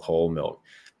problem with whole milk.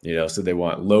 You know, so they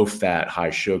want low fat,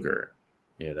 high sugar.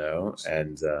 You know,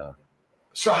 and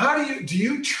so how do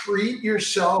you treat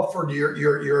yourself or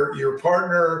your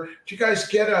partner? Do you guys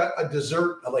get a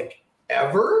dessert like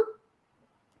ever?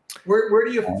 Where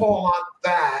do you fall on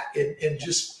that in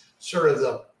just sort of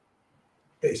the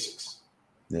basics?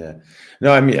 Yeah,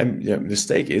 no, I mean, the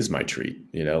steak is my treat.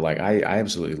 You know, like I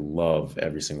absolutely love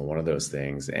every single one of those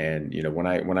things. And you know, when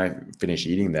I finish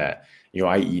eating that, you know,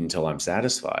 I eat until I'm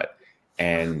satisfied,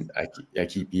 and I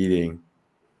keep eating.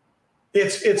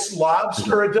 It's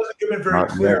lobster. It doesn't give it very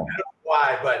clear. I don't know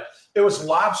why, but it was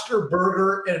lobster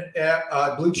burger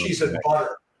and blue cheese and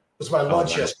butter was my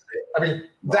lunch yesterday. I mean,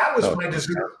 that was my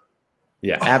dessert.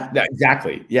 Yeah,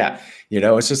 exactly. Yeah. You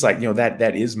know, it's just like, you know,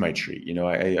 that is my treat. You know,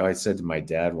 I said to my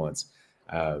dad once,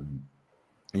 you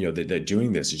know, that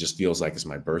doing this, it just feels like it's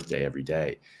my birthday every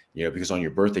day, you know, because on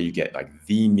your birthday, you get like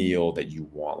the meal that you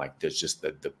want. Like there's just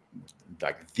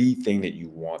like the thing that you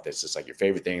want. That's just like your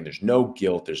favorite thing. There's no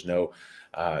guilt. There's no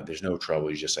trouble.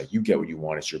 It's just like, you get what you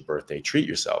want. It's your birthday. Treat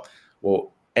yourself.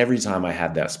 Well, every time I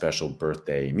had that special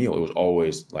birthday meal, it was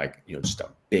always like, you know, just a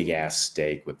big ass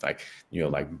steak with like, you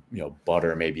know,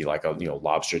 butter, maybe like a, you know,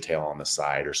 lobster tail on the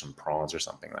side or some prawns or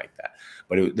something like that.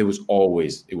 But it was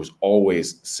always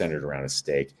centered around a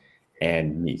steak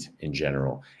and meat in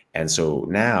general. And so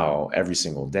now every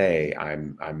single day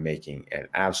I'm making an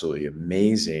absolutely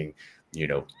amazing, you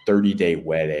know, 30-day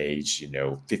wet aged, you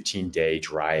know, 15-day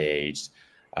dry aged,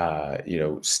 you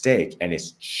know, steak. And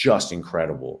it's just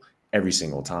incredible every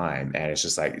single time. And it's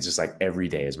just like every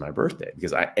day is my birthday,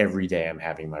 because every day I'm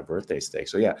having my birthday steak.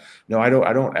 So yeah, no, I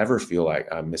don't ever feel like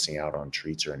I'm missing out on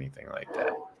treats or anything like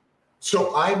that.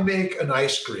 So I make an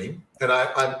ice cream, and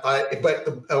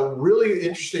but a really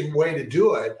interesting way to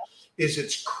do it is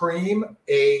it's cream,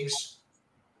 eggs,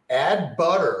 add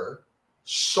butter,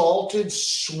 salted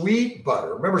sweet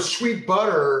butter. Remember, sweet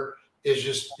butter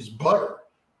is butter.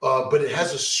 But it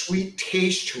has a sweet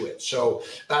taste to it. So,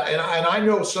 and I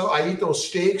know, so I eat those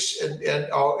steaks, and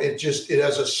it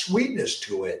has a sweetness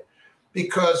to it,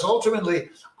 because ultimately,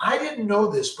 I didn't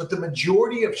know this, but the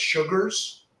majority of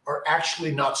sugars are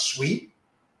actually not sweet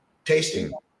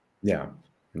tasting. Yeah.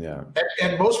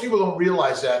 And most people don't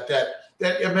realize that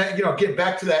you know, getting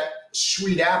back to that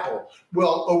sweet apple.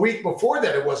 Well, a week before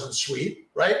that, it wasn't sweet,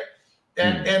 right?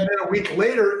 And then a week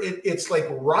later, it's like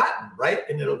rotten, right?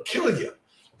 And it'll kill you.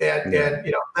 And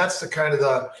you know, that's the kind of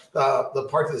the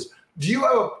part of this. Do you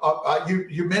have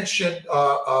you mentioned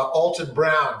Alton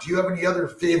Brown? Do you have any other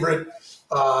favorite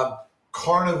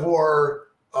carnivore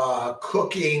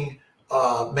cooking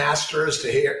masters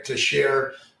to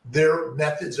share their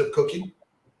methods of cooking?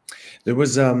 There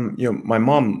was, you know, my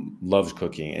mom loves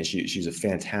cooking, and she's a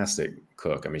fantastic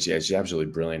cook. I mean, she's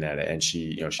absolutely brilliant at it, and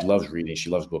she loves reading.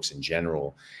 She loves books in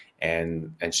general,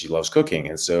 and she loves cooking.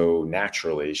 And so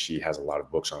naturally, she has a lot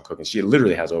of books on cooking. She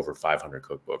literally has over 500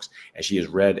 cookbooks, and she has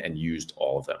read and used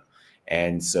all of them.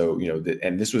 And so, you know,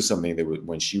 and this was something that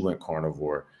when she went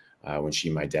carnivore, when she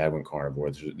and my dad went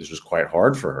carnivore, this was quite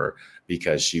hard for her,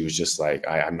 because she was just like,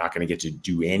 I'm not going to get to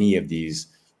do any of these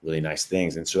really nice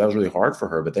things. And so that was really hard for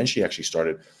her. But then she actually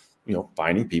started, you know,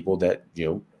 finding people that, you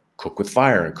know, cook with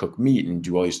fire and cook meat and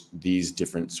do all these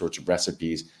different sorts of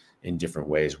recipes in different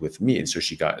ways with meat. And so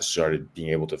she started being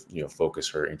able to, you know, focus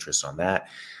her interests on that.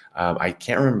 I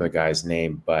can't remember the guy's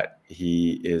name, but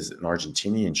he is an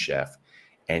Argentinian chef,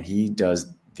 and he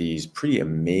does these pretty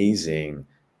amazing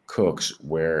cooks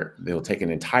where they'll take an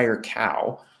entire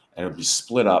cow and it'll be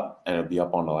split up, and it'll be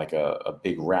up on like a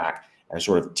big rack, and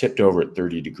sort of tipped over at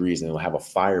 30 degrees, and it'll have a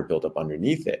fire built up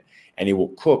underneath it, and it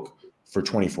will cook for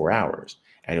 24 hours,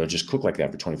 and it'll just cook like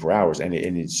that for 24 hours. And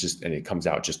it comes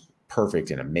out just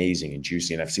perfect and amazing and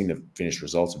juicy. And I've seen the finished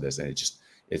results of this, and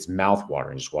it's mouth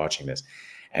watering just watching this.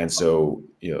 And so,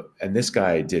 you know, and this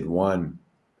guy did one,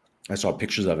 I saw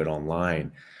pictures of it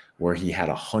online, where he had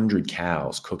 100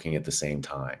 cows cooking at the same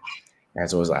time. And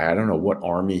so it was like, I don't know what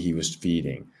army he was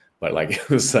feeding, but like it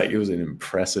was an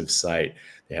impressive sight.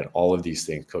 They had all of these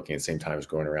things cooking at the same time as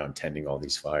going around tending all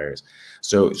these fires.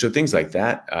 So things like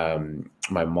that.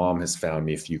 My mom has found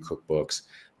me a few cookbooks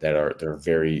that are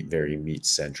very, very meat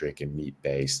centric and meat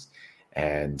based.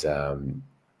 And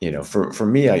for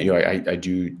me, I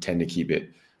do tend to keep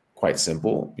it quite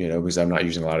simple, because I'm not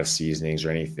using a lot of seasonings or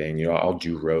anything. I'll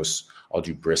do roasts, I'll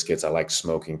do briskets. I like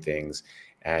smoking things,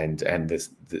 and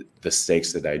the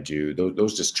steaks that I do,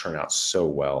 those just turn out so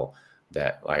well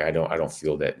that like I don't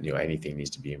feel that anything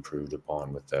needs to be improved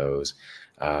upon with those.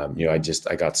 I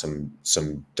got some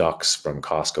ducks from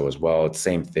Costco as well. It's the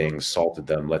same thing, salted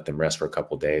them, let them rest for a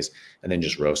couple of days, and then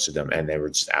just roasted them, and they were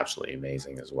just absolutely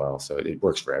amazing as well. So it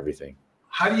works for everything.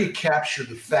 How do you capture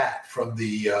the fat from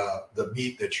the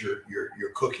meat that you're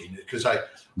cooking? Because I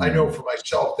know for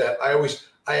myself that I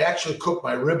actually cook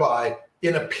my ribeye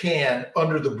in a pan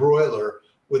under the broiler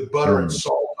with butter and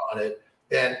salt on it,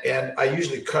 and I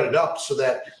usually cut it up so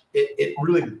that it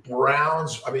really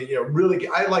browns. I mean, really,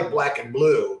 I like black and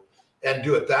blue and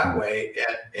do it that way,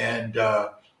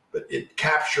 but it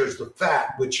captures the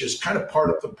fat, which is kind of part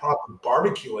of the proper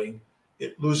barbecuing.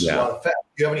 It loses a lot of fat.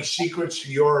 Do you have any secrets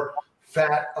to your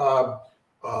fat,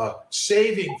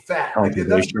 saving fat?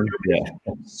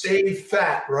 Save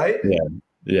fat, right?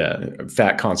 Yeah.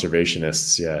 Fat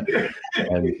conservationists. Yeah.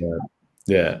 And,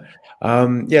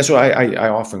 so I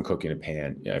often cook in a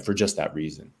pan, for just that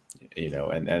reason,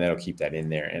 and that'll keep that in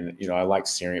there. And, I like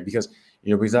searing it because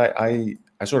I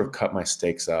sort of cut my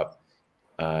steaks up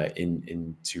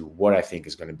into what I think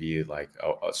is going to be like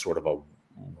a sort of a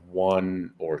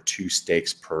 1 or 2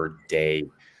 steaks per day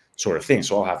sort of thing.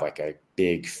 So I'll have like a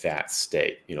big fat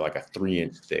steak, like a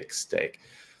 3-inch thick steak.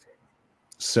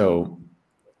 So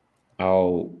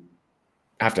I'll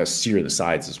have to sear the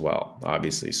sides as well,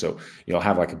 obviously. So I'll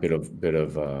have like a bit of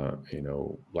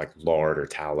like lard or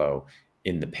tallow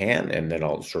in the pan, and then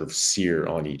I'll sort of sear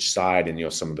on each side,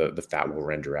 and some of the fat will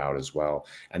render out as well.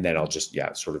 And then I'll just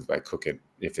sort of like cook it,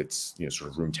 if it's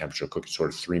sort of room temperature, cook it sort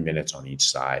of 3 minutes on each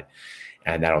side,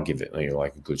 and that'll give it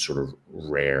like a good sort of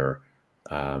rare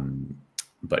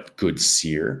but good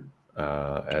sear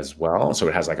as well. So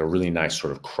it has like a really nice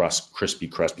sort of crispy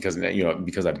crust, because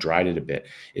because I've dried it a bit.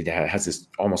 It has this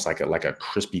almost like a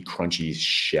crispy, crunchy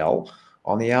shell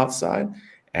on the outside,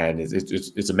 and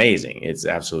it's amazing. It's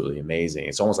absolutely amazing.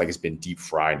 It's almost like it's been deep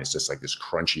fried, and it's just like this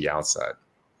crunchy outside.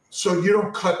 So you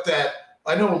don't cut that.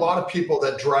 I know a lot of people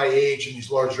that dry age in these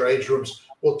large dry age rooms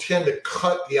will tend to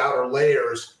cut the outer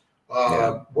layers.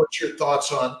 What's your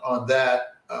thoughts on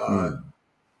that?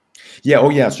 Yeah. Oh,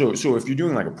 yeah. So if you're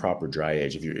doing like a proper dry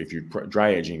age, if you're dry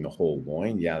aging the whole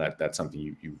loin, that's something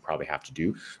you probably have to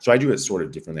do. So I do it sort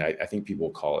of differently. I think people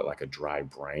call it like a dry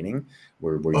brining,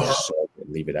 where you just salt it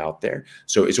and leave it out there,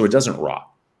 so it doesn't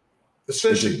rot.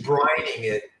 Essentially, brining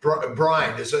it.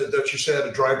 Brine is that what you said?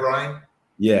 A dry brine.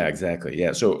 Yeah, exactly.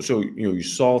 Yeah. So you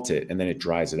salt it and then it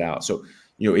dries it out. So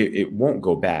it won't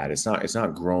go bad. It's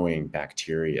not growing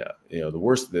bacteria. The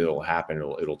worst that'll happen,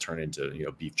 it'll turn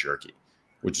into beef jerky,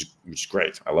 which is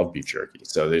great. I love beef jerky.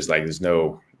 So there's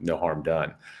no harm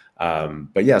done.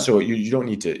 But yeah, so you don't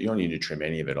need to trim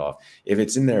any of it off. If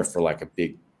it's in there for like a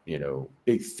big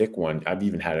thick one, I've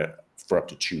even had it for up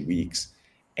to 2 weeks,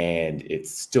 and it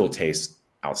still tastes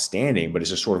outstanding, but it's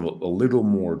just sort of a little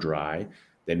more dry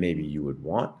than maybe you would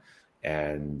want.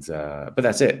 And but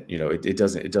that's it.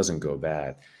 It doesn't go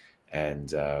bad.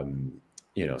 And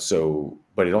so,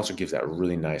 but it also gives that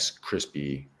really nice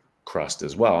crispy crust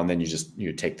as well. And then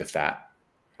you take the fat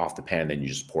off the pan, then you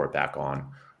just pour it back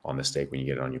on the steak when you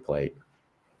get it on your plate.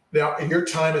 Now, your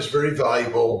time is very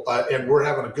valuable, and we're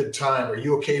having a good time. Are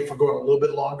you okay for going a little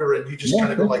bit longer, and you just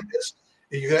kind of go like this?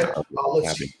 You good?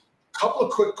 Let's see. A couple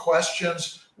of quick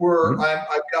questions. I've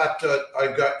got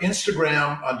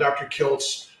Instagram on Dr.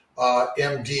 Kiltz,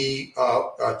 MD,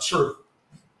 sort of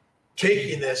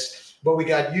taking this, but we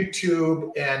got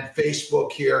YouTube and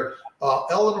Facebook here.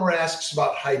 Eleanor asks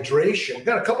about hydration. We've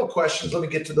got a couple of questions. Let me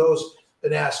get to those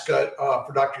and ask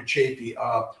for Dr. Chaffee.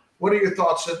 What are your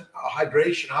thoughts on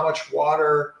hydration? How much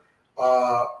water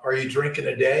are you drinking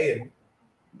a day, and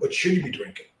what should you be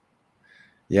drinking?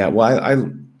 Yeah, well,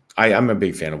 I'm a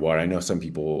big fan of water. I know some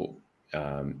people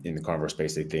in the carnivore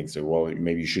space, they think so. Well,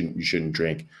 maybe you shouldn't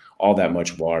drink all that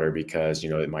much water because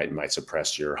it might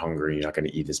suppress your hunger. You're not going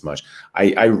to eat as much.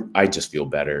 I just feel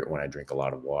better when I drink a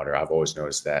lot of water. I've always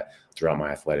noticed that throughout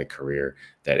my athletic career,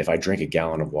 that if I drink a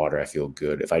gallon of water, I feel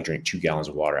good. If I drink 2 gallons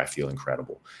of water, I feel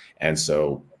incredible. And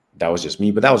so that was just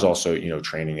me, but that was also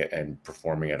training and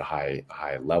performing at a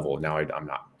high level. Now I'm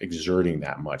not exerting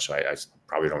that much, so I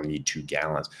probably don't need 2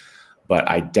 gallons. But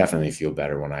I definitely feel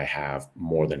better when I have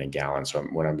more than a gallon. So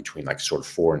when I'm between like sort of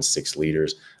 4 and 6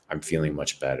 liters, I'm feeling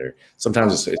much better.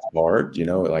 Sometimes it's hard,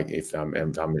 like if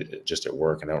I'm just at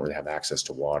work and I don't really have access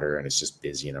to water and it's just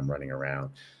busy and I'm running around,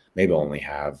 maybe I'll only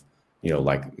have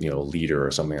a liter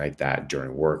or something like that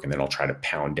during work. And then I'll try to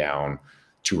pound down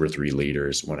 2 or 3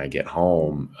 liters when I get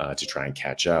home to try and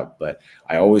catch up. But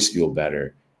I always feel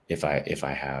better if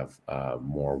I have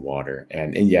more water.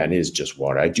 And yeah, it is just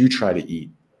water. I do try to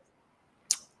eat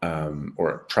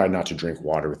or try not to drink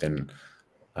water within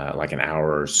like an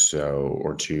hour or so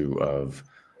or two of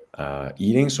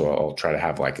eating. So I'll try to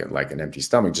have like an empty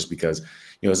stomach, just because,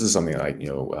 this is something like,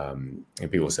 and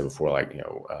people said before, like,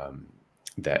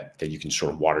 that you can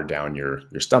sort of water down your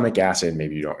stomach acid.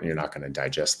 Maybe you're not going to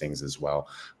digest things as well.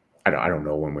 I don't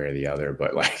know one way or the other,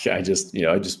 but like,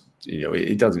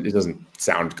 it doesn't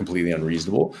sound completely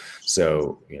unreasonable.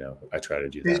 So, I try to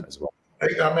do that as well. I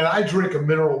mean, I drink a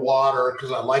mineral water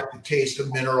because I like the taste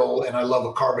of mineral and I love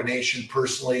a carbonation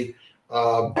personally.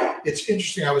 It's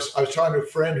interesting. I was talking to a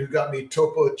friend who got me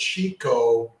Topo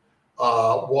Chico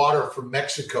water from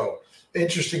Mexico.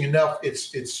 Interesting enough,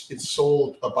 it's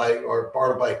sold by or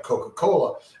bartered by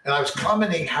Coca-Cola, and I was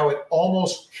commenting how it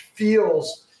almost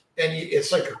feels, and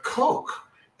it's like a Coke.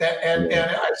 And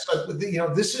I said,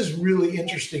 this is really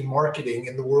interesting marketing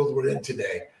in the world we're in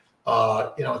today.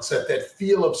 It's that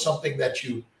feel of something that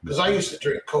because I used to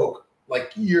drink Coke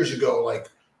like years ago, like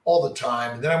all the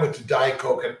time. And then I went to Diet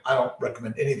Coke, and I don't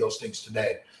recommend any of those things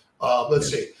today. Let's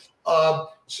see.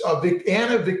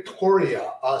 Anna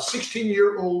Victoria, a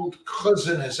 16-year-old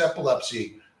cousin has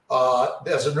epilepsy.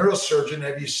 As a neurosurgeon,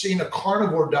 have you seen a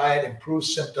carnivore diet improve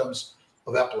symptoms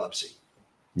of epilepsy?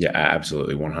 Yeah,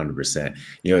 absolutely. 100%.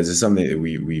 This is something that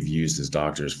we've used as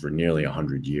doctors for nearly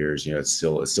 100 years. It's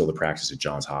still the practice at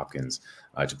Johns Hopkins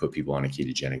to put people on a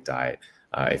ketogenic diet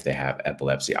if they have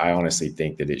epilepsy. I honestly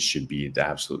think that it should be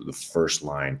the first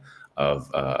line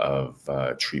of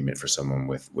treatment for someone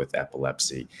with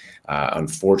epilepsy.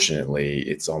 Unfortunately,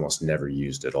 it's almost never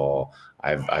used at all.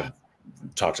 I've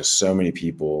talked to so many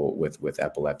people with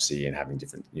epilepsy and having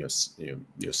different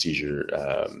seizure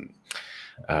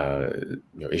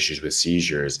issues with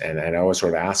seizures, and I always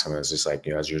sort of ask them, it's just like,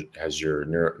 has your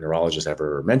neurologist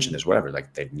ever mentioned this, whatever.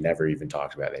 Like, they've never even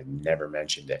talked about it, they've never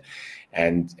mentioned it,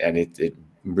 and it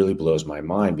really blows my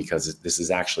mind, because this is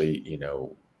actually,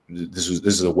 this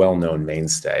is a well-known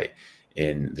mainstay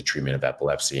in the treatment of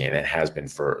epilepsy, and it has been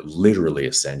for literally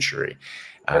a century,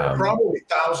 probably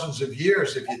thousands of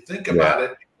years if you think about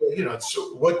it.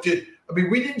 So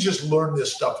we didn't just learn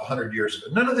this stuff 100 years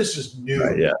ago. None of this is new.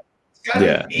 Yeah. Kind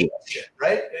of ancient,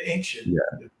 right? Ancient.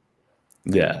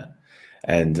 Yeah.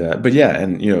 And just a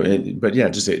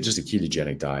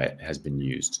ketogenic diet has been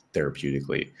used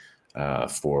therapeutically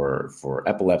for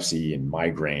epilepsy and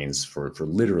migraines for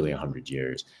literally 100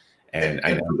 years. And for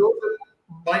those that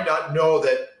might not know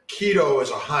that keto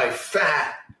is a high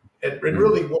fat, and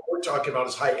really what we're talking about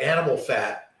is high animal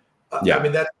fat. I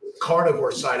mean, that's the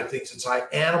carnivore side of things. It's high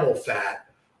animal fat,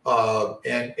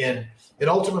 and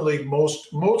ultimately most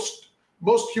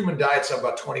human diets have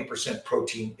about 20%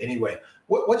 protein anyway.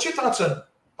 What's your thoughts on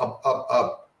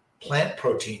plant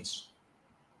proteins?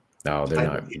 No, they're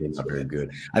not very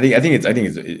good. I think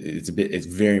it's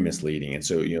very misleading. And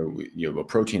so, a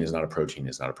protein is not a protein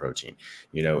is not a protein,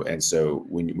 and so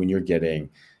when you're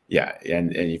getting,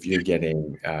 and if you're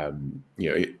getting,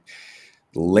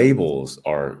 labels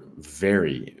are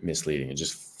very misleading and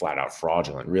just flat out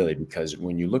fraudulent, really, because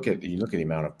when you look at the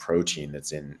amount of protein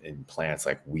that's in plants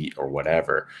like wheat or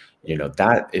whatever,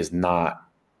 that is not,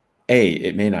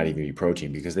 it may not even be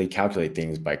protein, because they calculate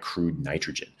things by crude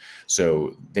nitrogen.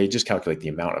 So they just calculate the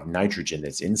amount of nitrogen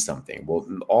that's in something. Well,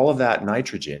 all of that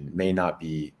nitrogen may not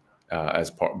be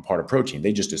as part of protein.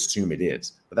 They just assume it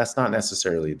is, but that's not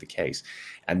necessarily the case.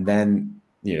 And then,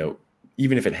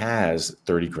 even if it has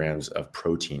 30 grams of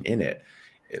protein in it,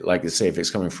 like, let's say if it's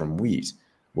coming from wheat,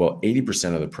 well,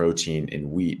 80% of the protein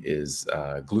in wheat is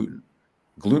gluten.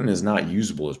 Gluten is not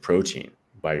usable as protein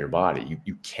by your body.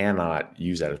 You cannot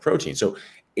use that as protein. So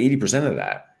 80% of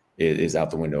that is out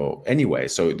the window anyway.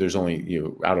 So there's only,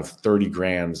 out of 30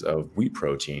 grams of wheat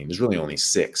protein, there's really only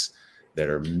 6 that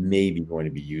are maybe going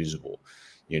to be usable.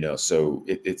 So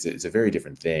it's a very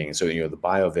different thing. So, the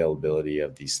bioavailability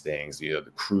of these things, the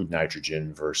crude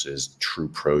nitrogen versus true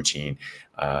protein,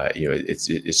 it's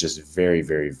just very,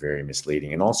 very, very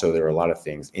misleading. And also, there are a lot of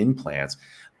things in plants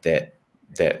that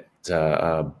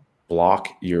block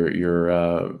your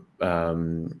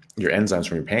enzymes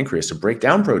from your pancreas to break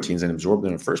down proteins and absorb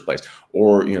them in the first place,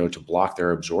 or to block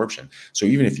their absorption. So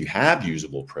even if you have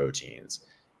usable proteins,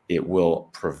 it will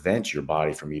prevent your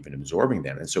body from even absorbing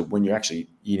them. And so when you're actually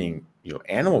eating,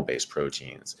 animal-based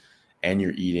proteins, and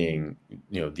you're eating,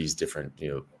 these different,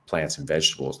 plants and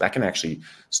vegetables, that can actually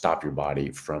stop your body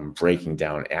from breaking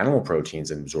down animal proteins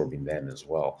and absorbing them as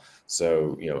well.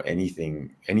 So,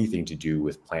 anything to do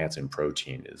with plants and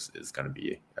protein is going to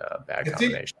be a bad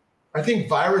combination. I think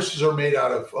viruses are made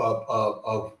out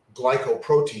of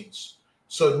glycoproteins.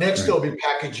 So next they'll be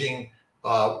packaging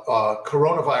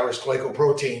coronavirus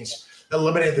glycoproteins,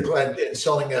 eliminating the gland and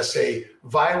selling us a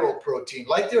viral protein,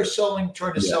 like they're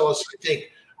trying to sell us, I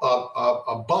think,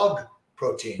 a bug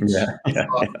proteins.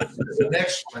 The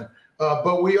next one,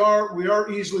 but we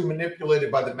are easily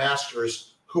manipulated by the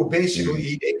masters, who basically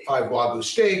eat 8.5 Wagyu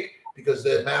steak because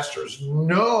the masters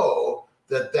know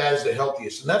that is the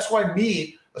healthiest, and that's why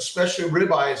meat, especially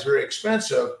ribeye, is very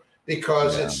expensive,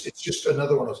 because it's just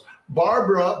another one of those.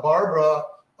 Barbara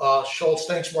Schultz,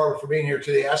 thanks Barbara for being here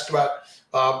today, asked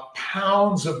about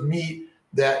pounds of meat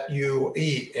that you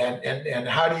eat, and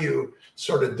how do you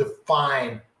sort of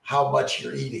define how much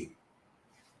you're eating?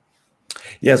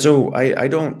 Yeah, so I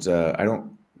don't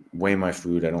weigh my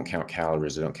food. I don't count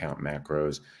calories. I don't count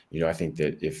macros. I think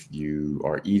that if you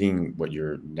are eating what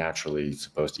you're naturally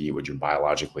supposed to eat, what you're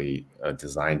biologically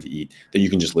designed to eat, that you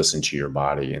can just listen to your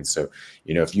body. And so,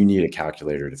 if you need a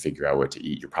calculator to figure out what to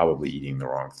eat, you're probably eating the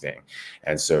wrong thing.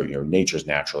 And so, nature's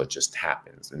natural. It just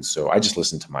happens. And so I just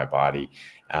listen to my body.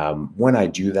 When I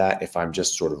do that, if I'm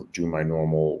just sort of doing my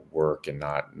normal work and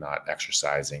not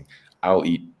exercising, I'll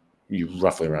eat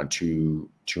roughly around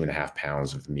 2.5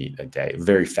 pounds of meat a day.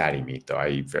 Very fatty meat, though. I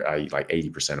eat like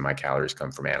 80% of my calories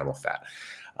come from animal fat.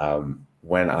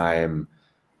 When I'm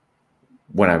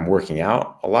working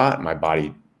out a lot, my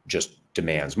body just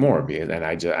demands more, and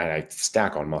I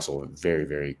stack on muscle very,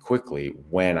 very quickly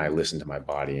when I listen to my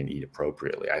body and eat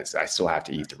appropriately. I still have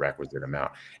to eat the requisite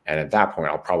amount, and at that point,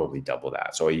 I'll probably double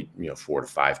that. So I eat 4 to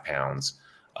 5 pounds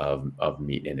of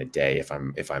meat in a day if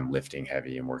I'm lifting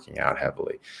heavy and working out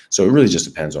heavily. So it really just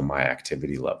depends on my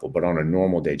activity level. But on a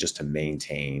normal day, just to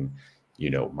maintain,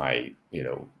 my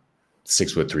 6'3",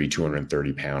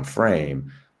 230-pound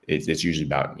frame, it's usually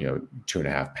about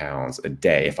 2.5 pounds a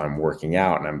day. If I'm working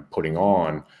out and I'm putting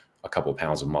on a couple of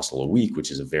pounds of muscle a week, which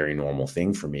is a very normal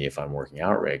thing for me if I'm working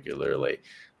out regularly,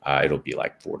 it'll be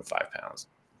like 4 to 5 pounds.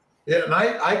 Yeah, and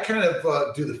I kind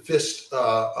of do the fist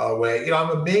way. I'm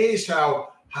amazed how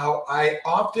I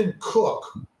often cook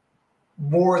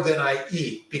more than I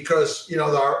eat, because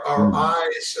our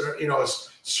eyes,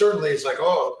 certainly it's like,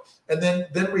 oh, and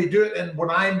then we do it, and when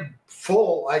I'm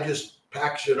full, I just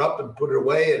package it up and put it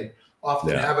away, and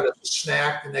often have it as a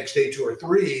snack the next day, 2 or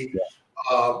 3.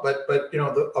 But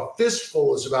a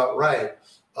fistful is about right.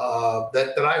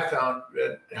 That I found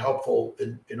helpful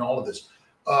in all of this.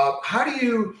 How do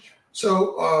you?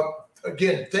 So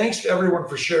again, thanks to everyone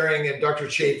for sharing, and Dr.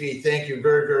 Chaffee, thank you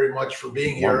very, very much for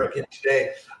being here again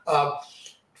today.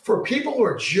 For people who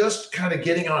are just kind of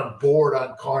getting on board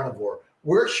on carnivore,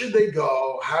 where should they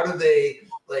go? How do they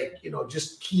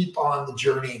just keep on the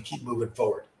journey and keep moving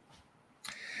forward?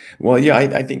 Well, yeah,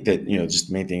 I think that, just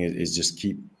the main thing is just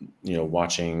keep,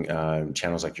 watching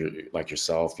channels like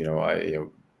yourself,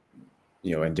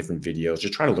 and different videos.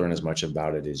 Just try to learn as much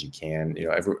about it as you can.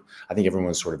 I think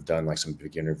everyone's sort of done like some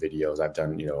beginner videos. I've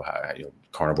done,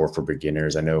 carnivore for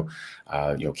beginners. I know,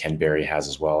 Ken Berry has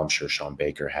as well. I'm sure Sean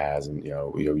Baker has, and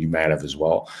you might have as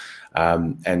well.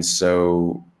 And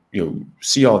so,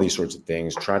 see all these sorts of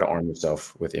things. Try to arm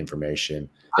yourself with information.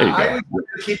 There you go. I would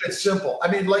keep it simple.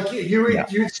 I mean, like you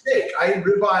eat steak. I eat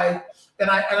ribeye, and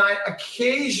I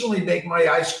occasionally make my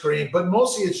ice cream, but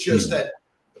mostly it's just that.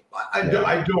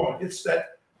 I don't. It's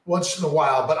that once in a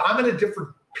while, but I'm in a different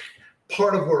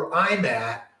part of where I'm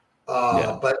at.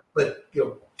 But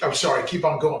I'm sorry, keep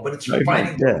on going. But it's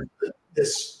finding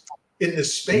this in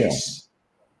this space.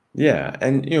 Yeah,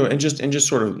 and just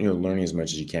sort of learning as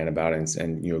much as you can about it,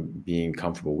 and being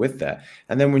comfortable with that.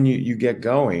 And then when you get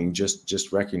going,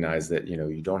 just recognize that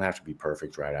you don't have to be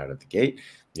perfect right out of the gate.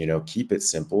 Keep it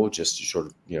simple. Just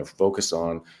sort of focus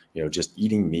on just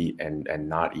eating meat and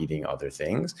not eating other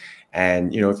things.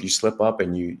 And if you slip up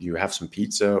and you have some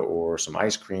pizza or some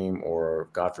ice cream or,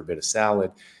 God forbid, a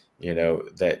salad,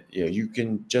 that you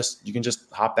can just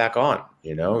hop back on.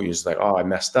 You're just like, oh, I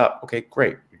messed up. Okay,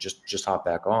 great. Just hop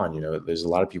back on. There's a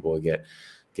lot of people who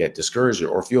get discouraged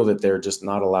or feel that they're just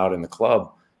not allowed in the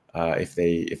club if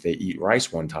they eat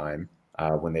rice one time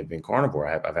when they've been carnivore.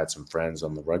 I've had some friends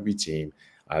on the rugby team.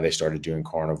 They started doing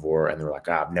carnivore, and they were like,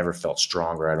 I've never felt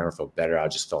stronger. I never felt better. I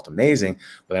just felt amazing.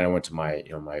 But then I went to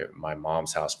my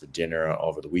mom's house for dinner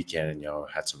over the weekend, and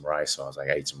had some rice. So I was like,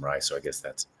 I ate some rice. So I guess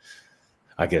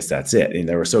that's it. And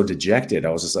they were so dejected. I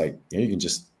was just like, you can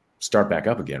just start back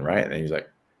up again, right? And he was like,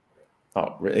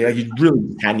 oh, really? Like, you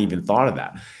really hadn't even thought of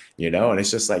that, and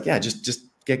it's just like, yeah, just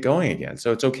get going again.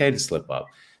 So it's okay to slip up.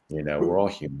 We're all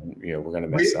human. We're going to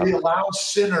mess up. We allow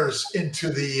sinners into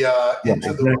the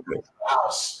Exactly.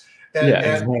 house. Yeah, And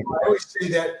exactly. I always say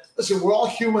that, listen, we're all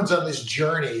humans on this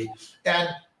journey, and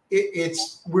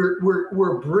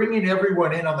we're bringing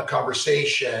everyone in on the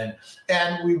conversation,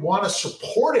 and we want to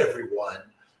support everyone,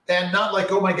 and not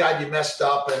like, oh my God, you messed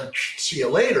up and see you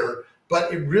later.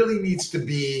 But it really needs to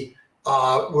be,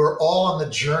 we're all on the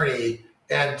journey,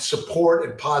 and support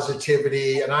and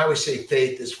positivity. And I always say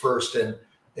faith is first, and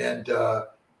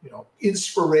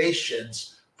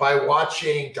inspirations by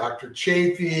watching Dr.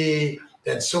 Chaffee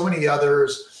and so many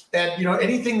others. And,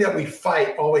 anything that we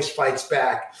fight always fights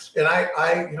back. And I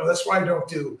that's why I don't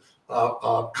do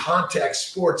contact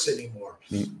sports anymore,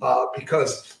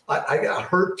 because I got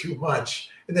hurt too much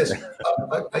in this.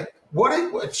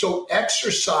 So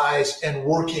exercise and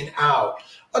working out.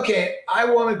 Okay, I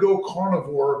want to go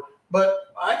carnivore,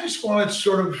 but I just want to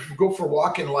sort of go for a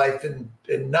walk in life and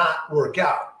not work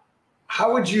out.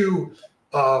 How would you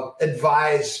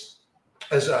advise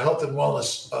as a health and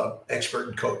wellness expert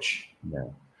and coach? Yeah.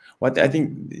 Well, I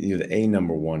think the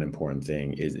number one important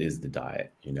thing is the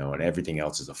diet, and everything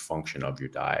else is a function of your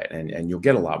diet, and you'll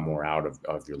get a lot more out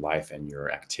of your life and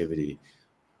your activity,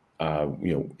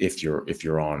 if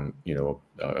you're on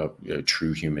a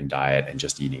true human diet and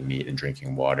just eating meat and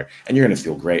drinking water, and you're going to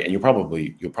feel great, and you'll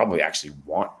probably actually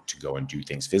want to go and do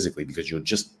things physically because you'll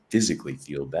just physically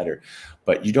feel better.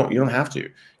 But you don't have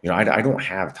to. I don't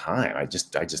have time. I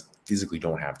just physically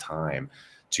don't have time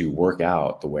to work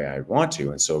out the way I want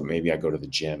to, and so maybe I go to the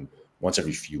gym once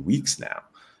every few weeks now.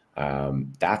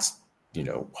 That's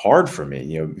hard for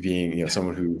me. Being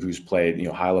someone who's played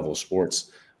high level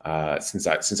sports. Since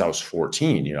I was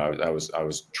 14, I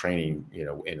was training,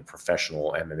 in a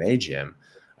professional MMA gym,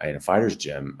 in a fighter's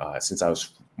gym, since I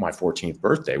was my 14th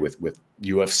birthday with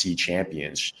UFC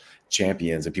champions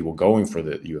and people going for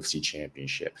the UFC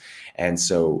championship. And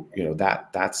so,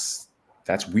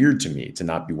 that's weird to me to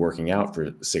not be working out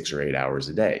for 6 or 8 hours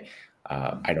a day.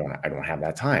 I don't have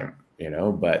that time,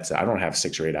 but I don't have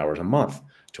 6 or 8 hours a month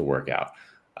to work out.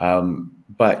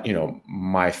 But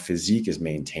my physique is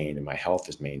maintained and my health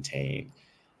is maintained,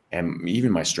 and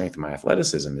even my strength and my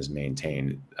athleticism is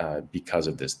maintained because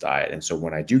of this diet. And so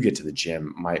when I do get to the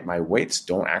gym, my weights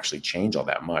don't actually change all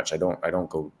that much. I don't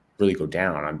really go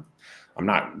down. I'm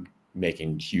not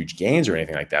making huge gains or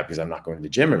anything like that because I'm not going to the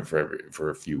gym for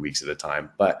a few weeks at a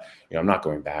time. But I'm not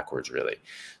going backwards really.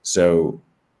 So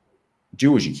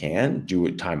do what you can, do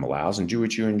what time allows, and do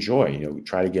what you enjoy.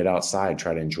 Try to get outside,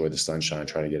 try to enjoy the sunshine,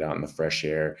 try to get out in the fresh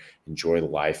air, enjoy the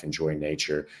life, enjoy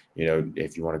nature.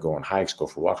 If you want to go on hikes, go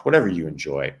for walks, whatever you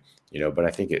enjoy. But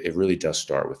I think it really does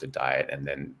start with the diet, and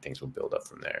then things will build up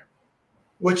from there.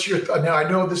 What's your now? I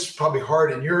know this is probably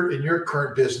hard in your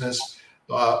current business.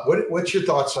 What's your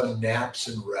thoughts on naps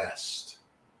and rest?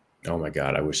 Oh my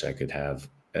God, I wish I could have.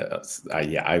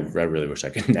 I really wish I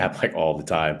could nap like all the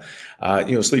time.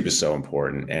 Sleep is so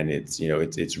important, and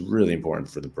it's really important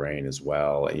for the brain as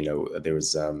well.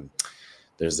 There's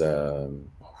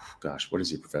gosh, what is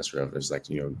he a professor of? There's like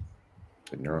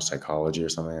neuropsychology or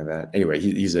something like that. Anyway,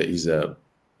 he's a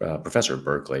professor at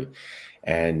Berkeley,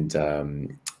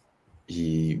 and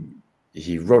he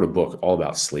wrote a book all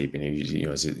about sleep, and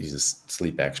he's a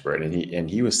sleep expert, and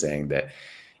he was saying that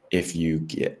if you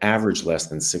average less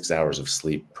than 6 hours of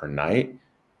sleep per night,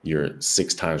 you're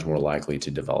 6 times more likely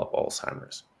to develop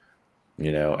Alzheimer's.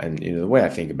 And the way I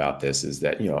think about this is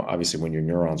that obviously when your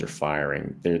neurons are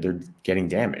firing, they're getting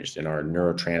damaged, and our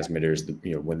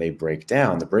neurotransmitters, when they break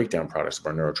down, the breakdown products of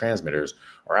our neurotransmitters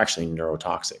are actually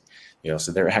neurotoxic.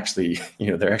 So they're actually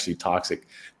toxic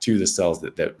to the cells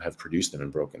that have produced them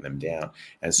and broken them down.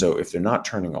 And so if they're not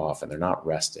turning off and they're not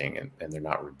resting and they're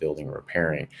not rebuilding or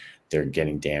repairing, they're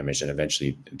getting damaged, and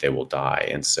eventually they will die.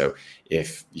 And so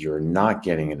if you're not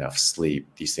getting enough sleep,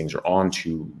 these things are on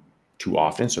too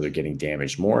often, so they're getting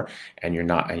damaged more, and you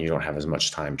don't have as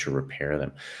much time to repair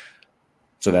them.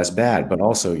 So that's bad. But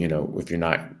also, if you're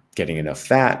not getting enough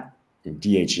fat,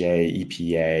 DHA,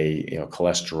 EPA,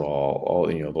 cholesterol, all,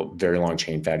 the very long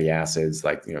chain fatty acids,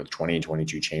 like, 20 and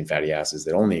 22 chain fatty acids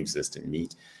that only exist in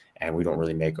meat, and we don't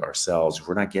really make ourselves. If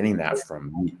we're not getting that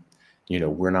from meat,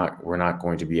 we're not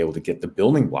going to be able to get the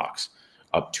building blocks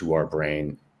up to our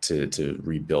brain to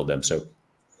rebuild them. So,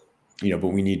 but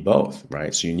we need both,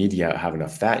 right? So you need to have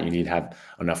enough fat, you need to have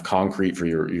enough concrete for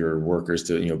your workers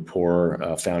to, pour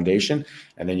a foundation,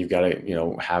 and then you've got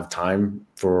to, have time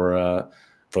for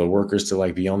the workers to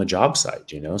like be on the job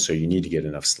site, so you need to get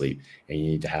enough sleep, and you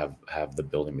need to have the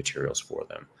building materials for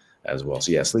them as well.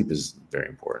 So yeah, sleep is very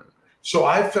important. So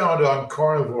I found on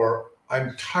carnivore,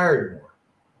 I'm tired more.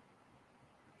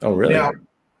 Oh, really? Now,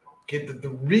 okay, the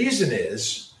reason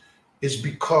is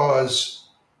because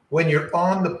when you're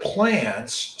on the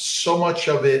plants, so much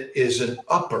of it is an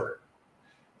upper,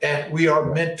 and we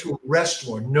are meant to rest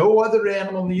more. No other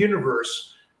animal in the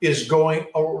universe is going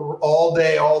all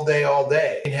day, all day, all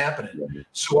day. Ain't happening.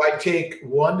 So I take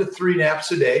 1 to 3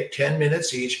 naps a day, 10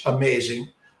 minutes each. Amazing.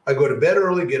 I go to bed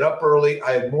early, get up early.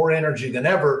 I have more energy than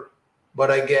ever, but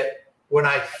when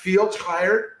I feel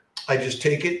tired, I just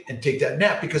take it and take that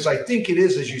nap, because I think it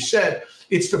is, as you said,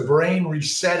 it's the brain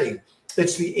resetting.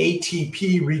 It's the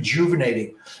ATP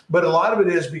rejuvenating. But a lot of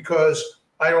it is because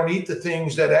I don't eat the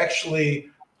things that actually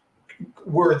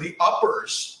were the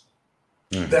uppers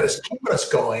that is keeping us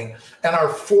going, and our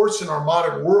force in our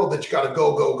modern world that you got to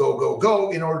go, go, go, go,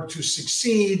 go in order to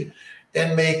succeed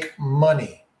and make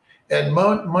money. And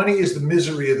money is the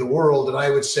misery of the world. And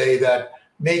I would say that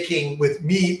with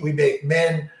meat, we make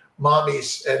men,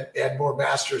 mommies, and more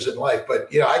masters in life. But,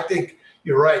 I think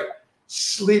you're right.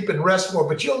 Sleep and rest more,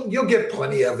 but you'll get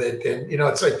plenty of it. And,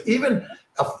 it's like even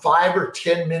a 5 or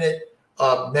 10 minute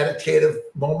meditative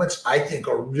moments, I think,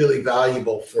 are really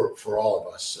valuable for all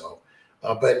of us. So,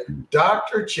 but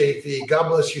Dr. Chaffee, God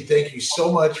bless you. Thank you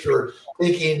so much for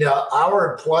taking an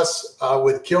hour plus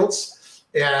with Kiltz.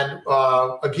 And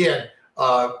again,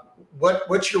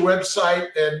 what's your website,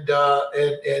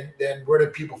 and where do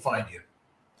people find you?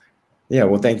 Yeah,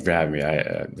 well, thank you for having me.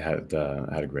 I had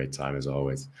a great time as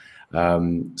always.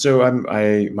 So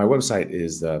my website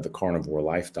is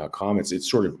thecarnivorelife.com.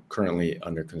 It's sort of currently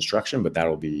under construction, but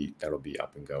that'll be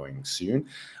up and going soon.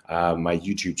 My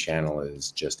YouTube channel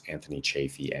is just Anthony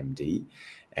Chaffee MD,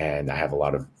 and I have a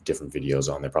lot of different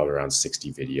videos on there, probably around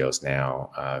 60 videos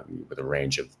now, with a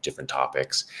range of different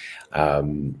topics.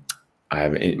 My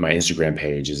Instagram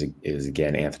page is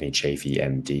again Anthony Chaffee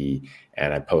MD,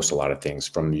 and I post a lot of things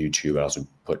from YouTube. I also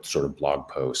put sort of blog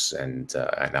posts and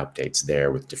updates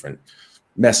there with different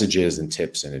messages and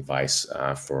tips and advice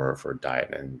for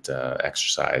diet and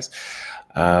exercise.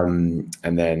 And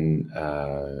then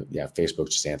Facebook,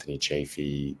 just Anthony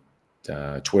Chaffee.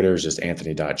 Twitter is just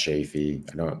Anthony.Chaffee.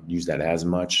 I don't use that as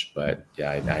much, but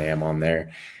yeah, I am on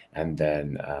there. And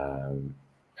then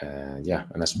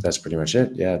and that's pretty much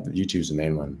it. Yeah, YouTube's the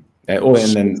main one. And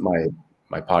then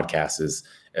my podcast is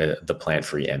The Plant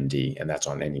Free MD, and that's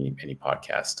on any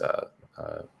podcast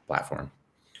platform.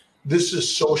 This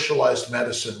is socialized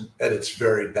medicine at its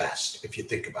very best, if you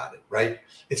think about it, right?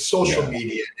 It's social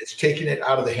media. It's taking it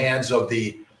out of the hands of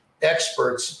the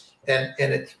experts and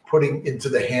it's putting into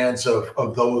the hands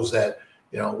of those that,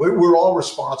 we're all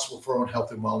responsible for our own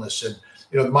health and wellness. And,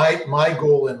 my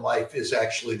goal in life is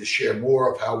actually to share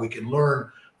more of how we can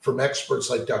learn from experts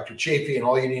like Dr. Chaffee, and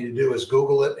all you need to do is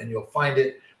Google it and you'll find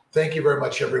it. Thank you very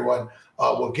much, everyone.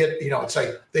 We'll get, it's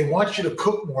like they want you to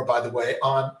cook more, by the way,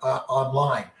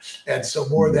 online. And so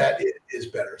more of that is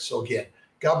better. So again,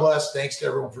 God bless. Thanks to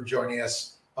everyone for joining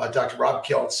us. Dr. Rob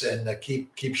Kiltz, and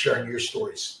keep sharing your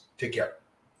stories. Take care.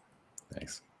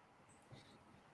 Thanks.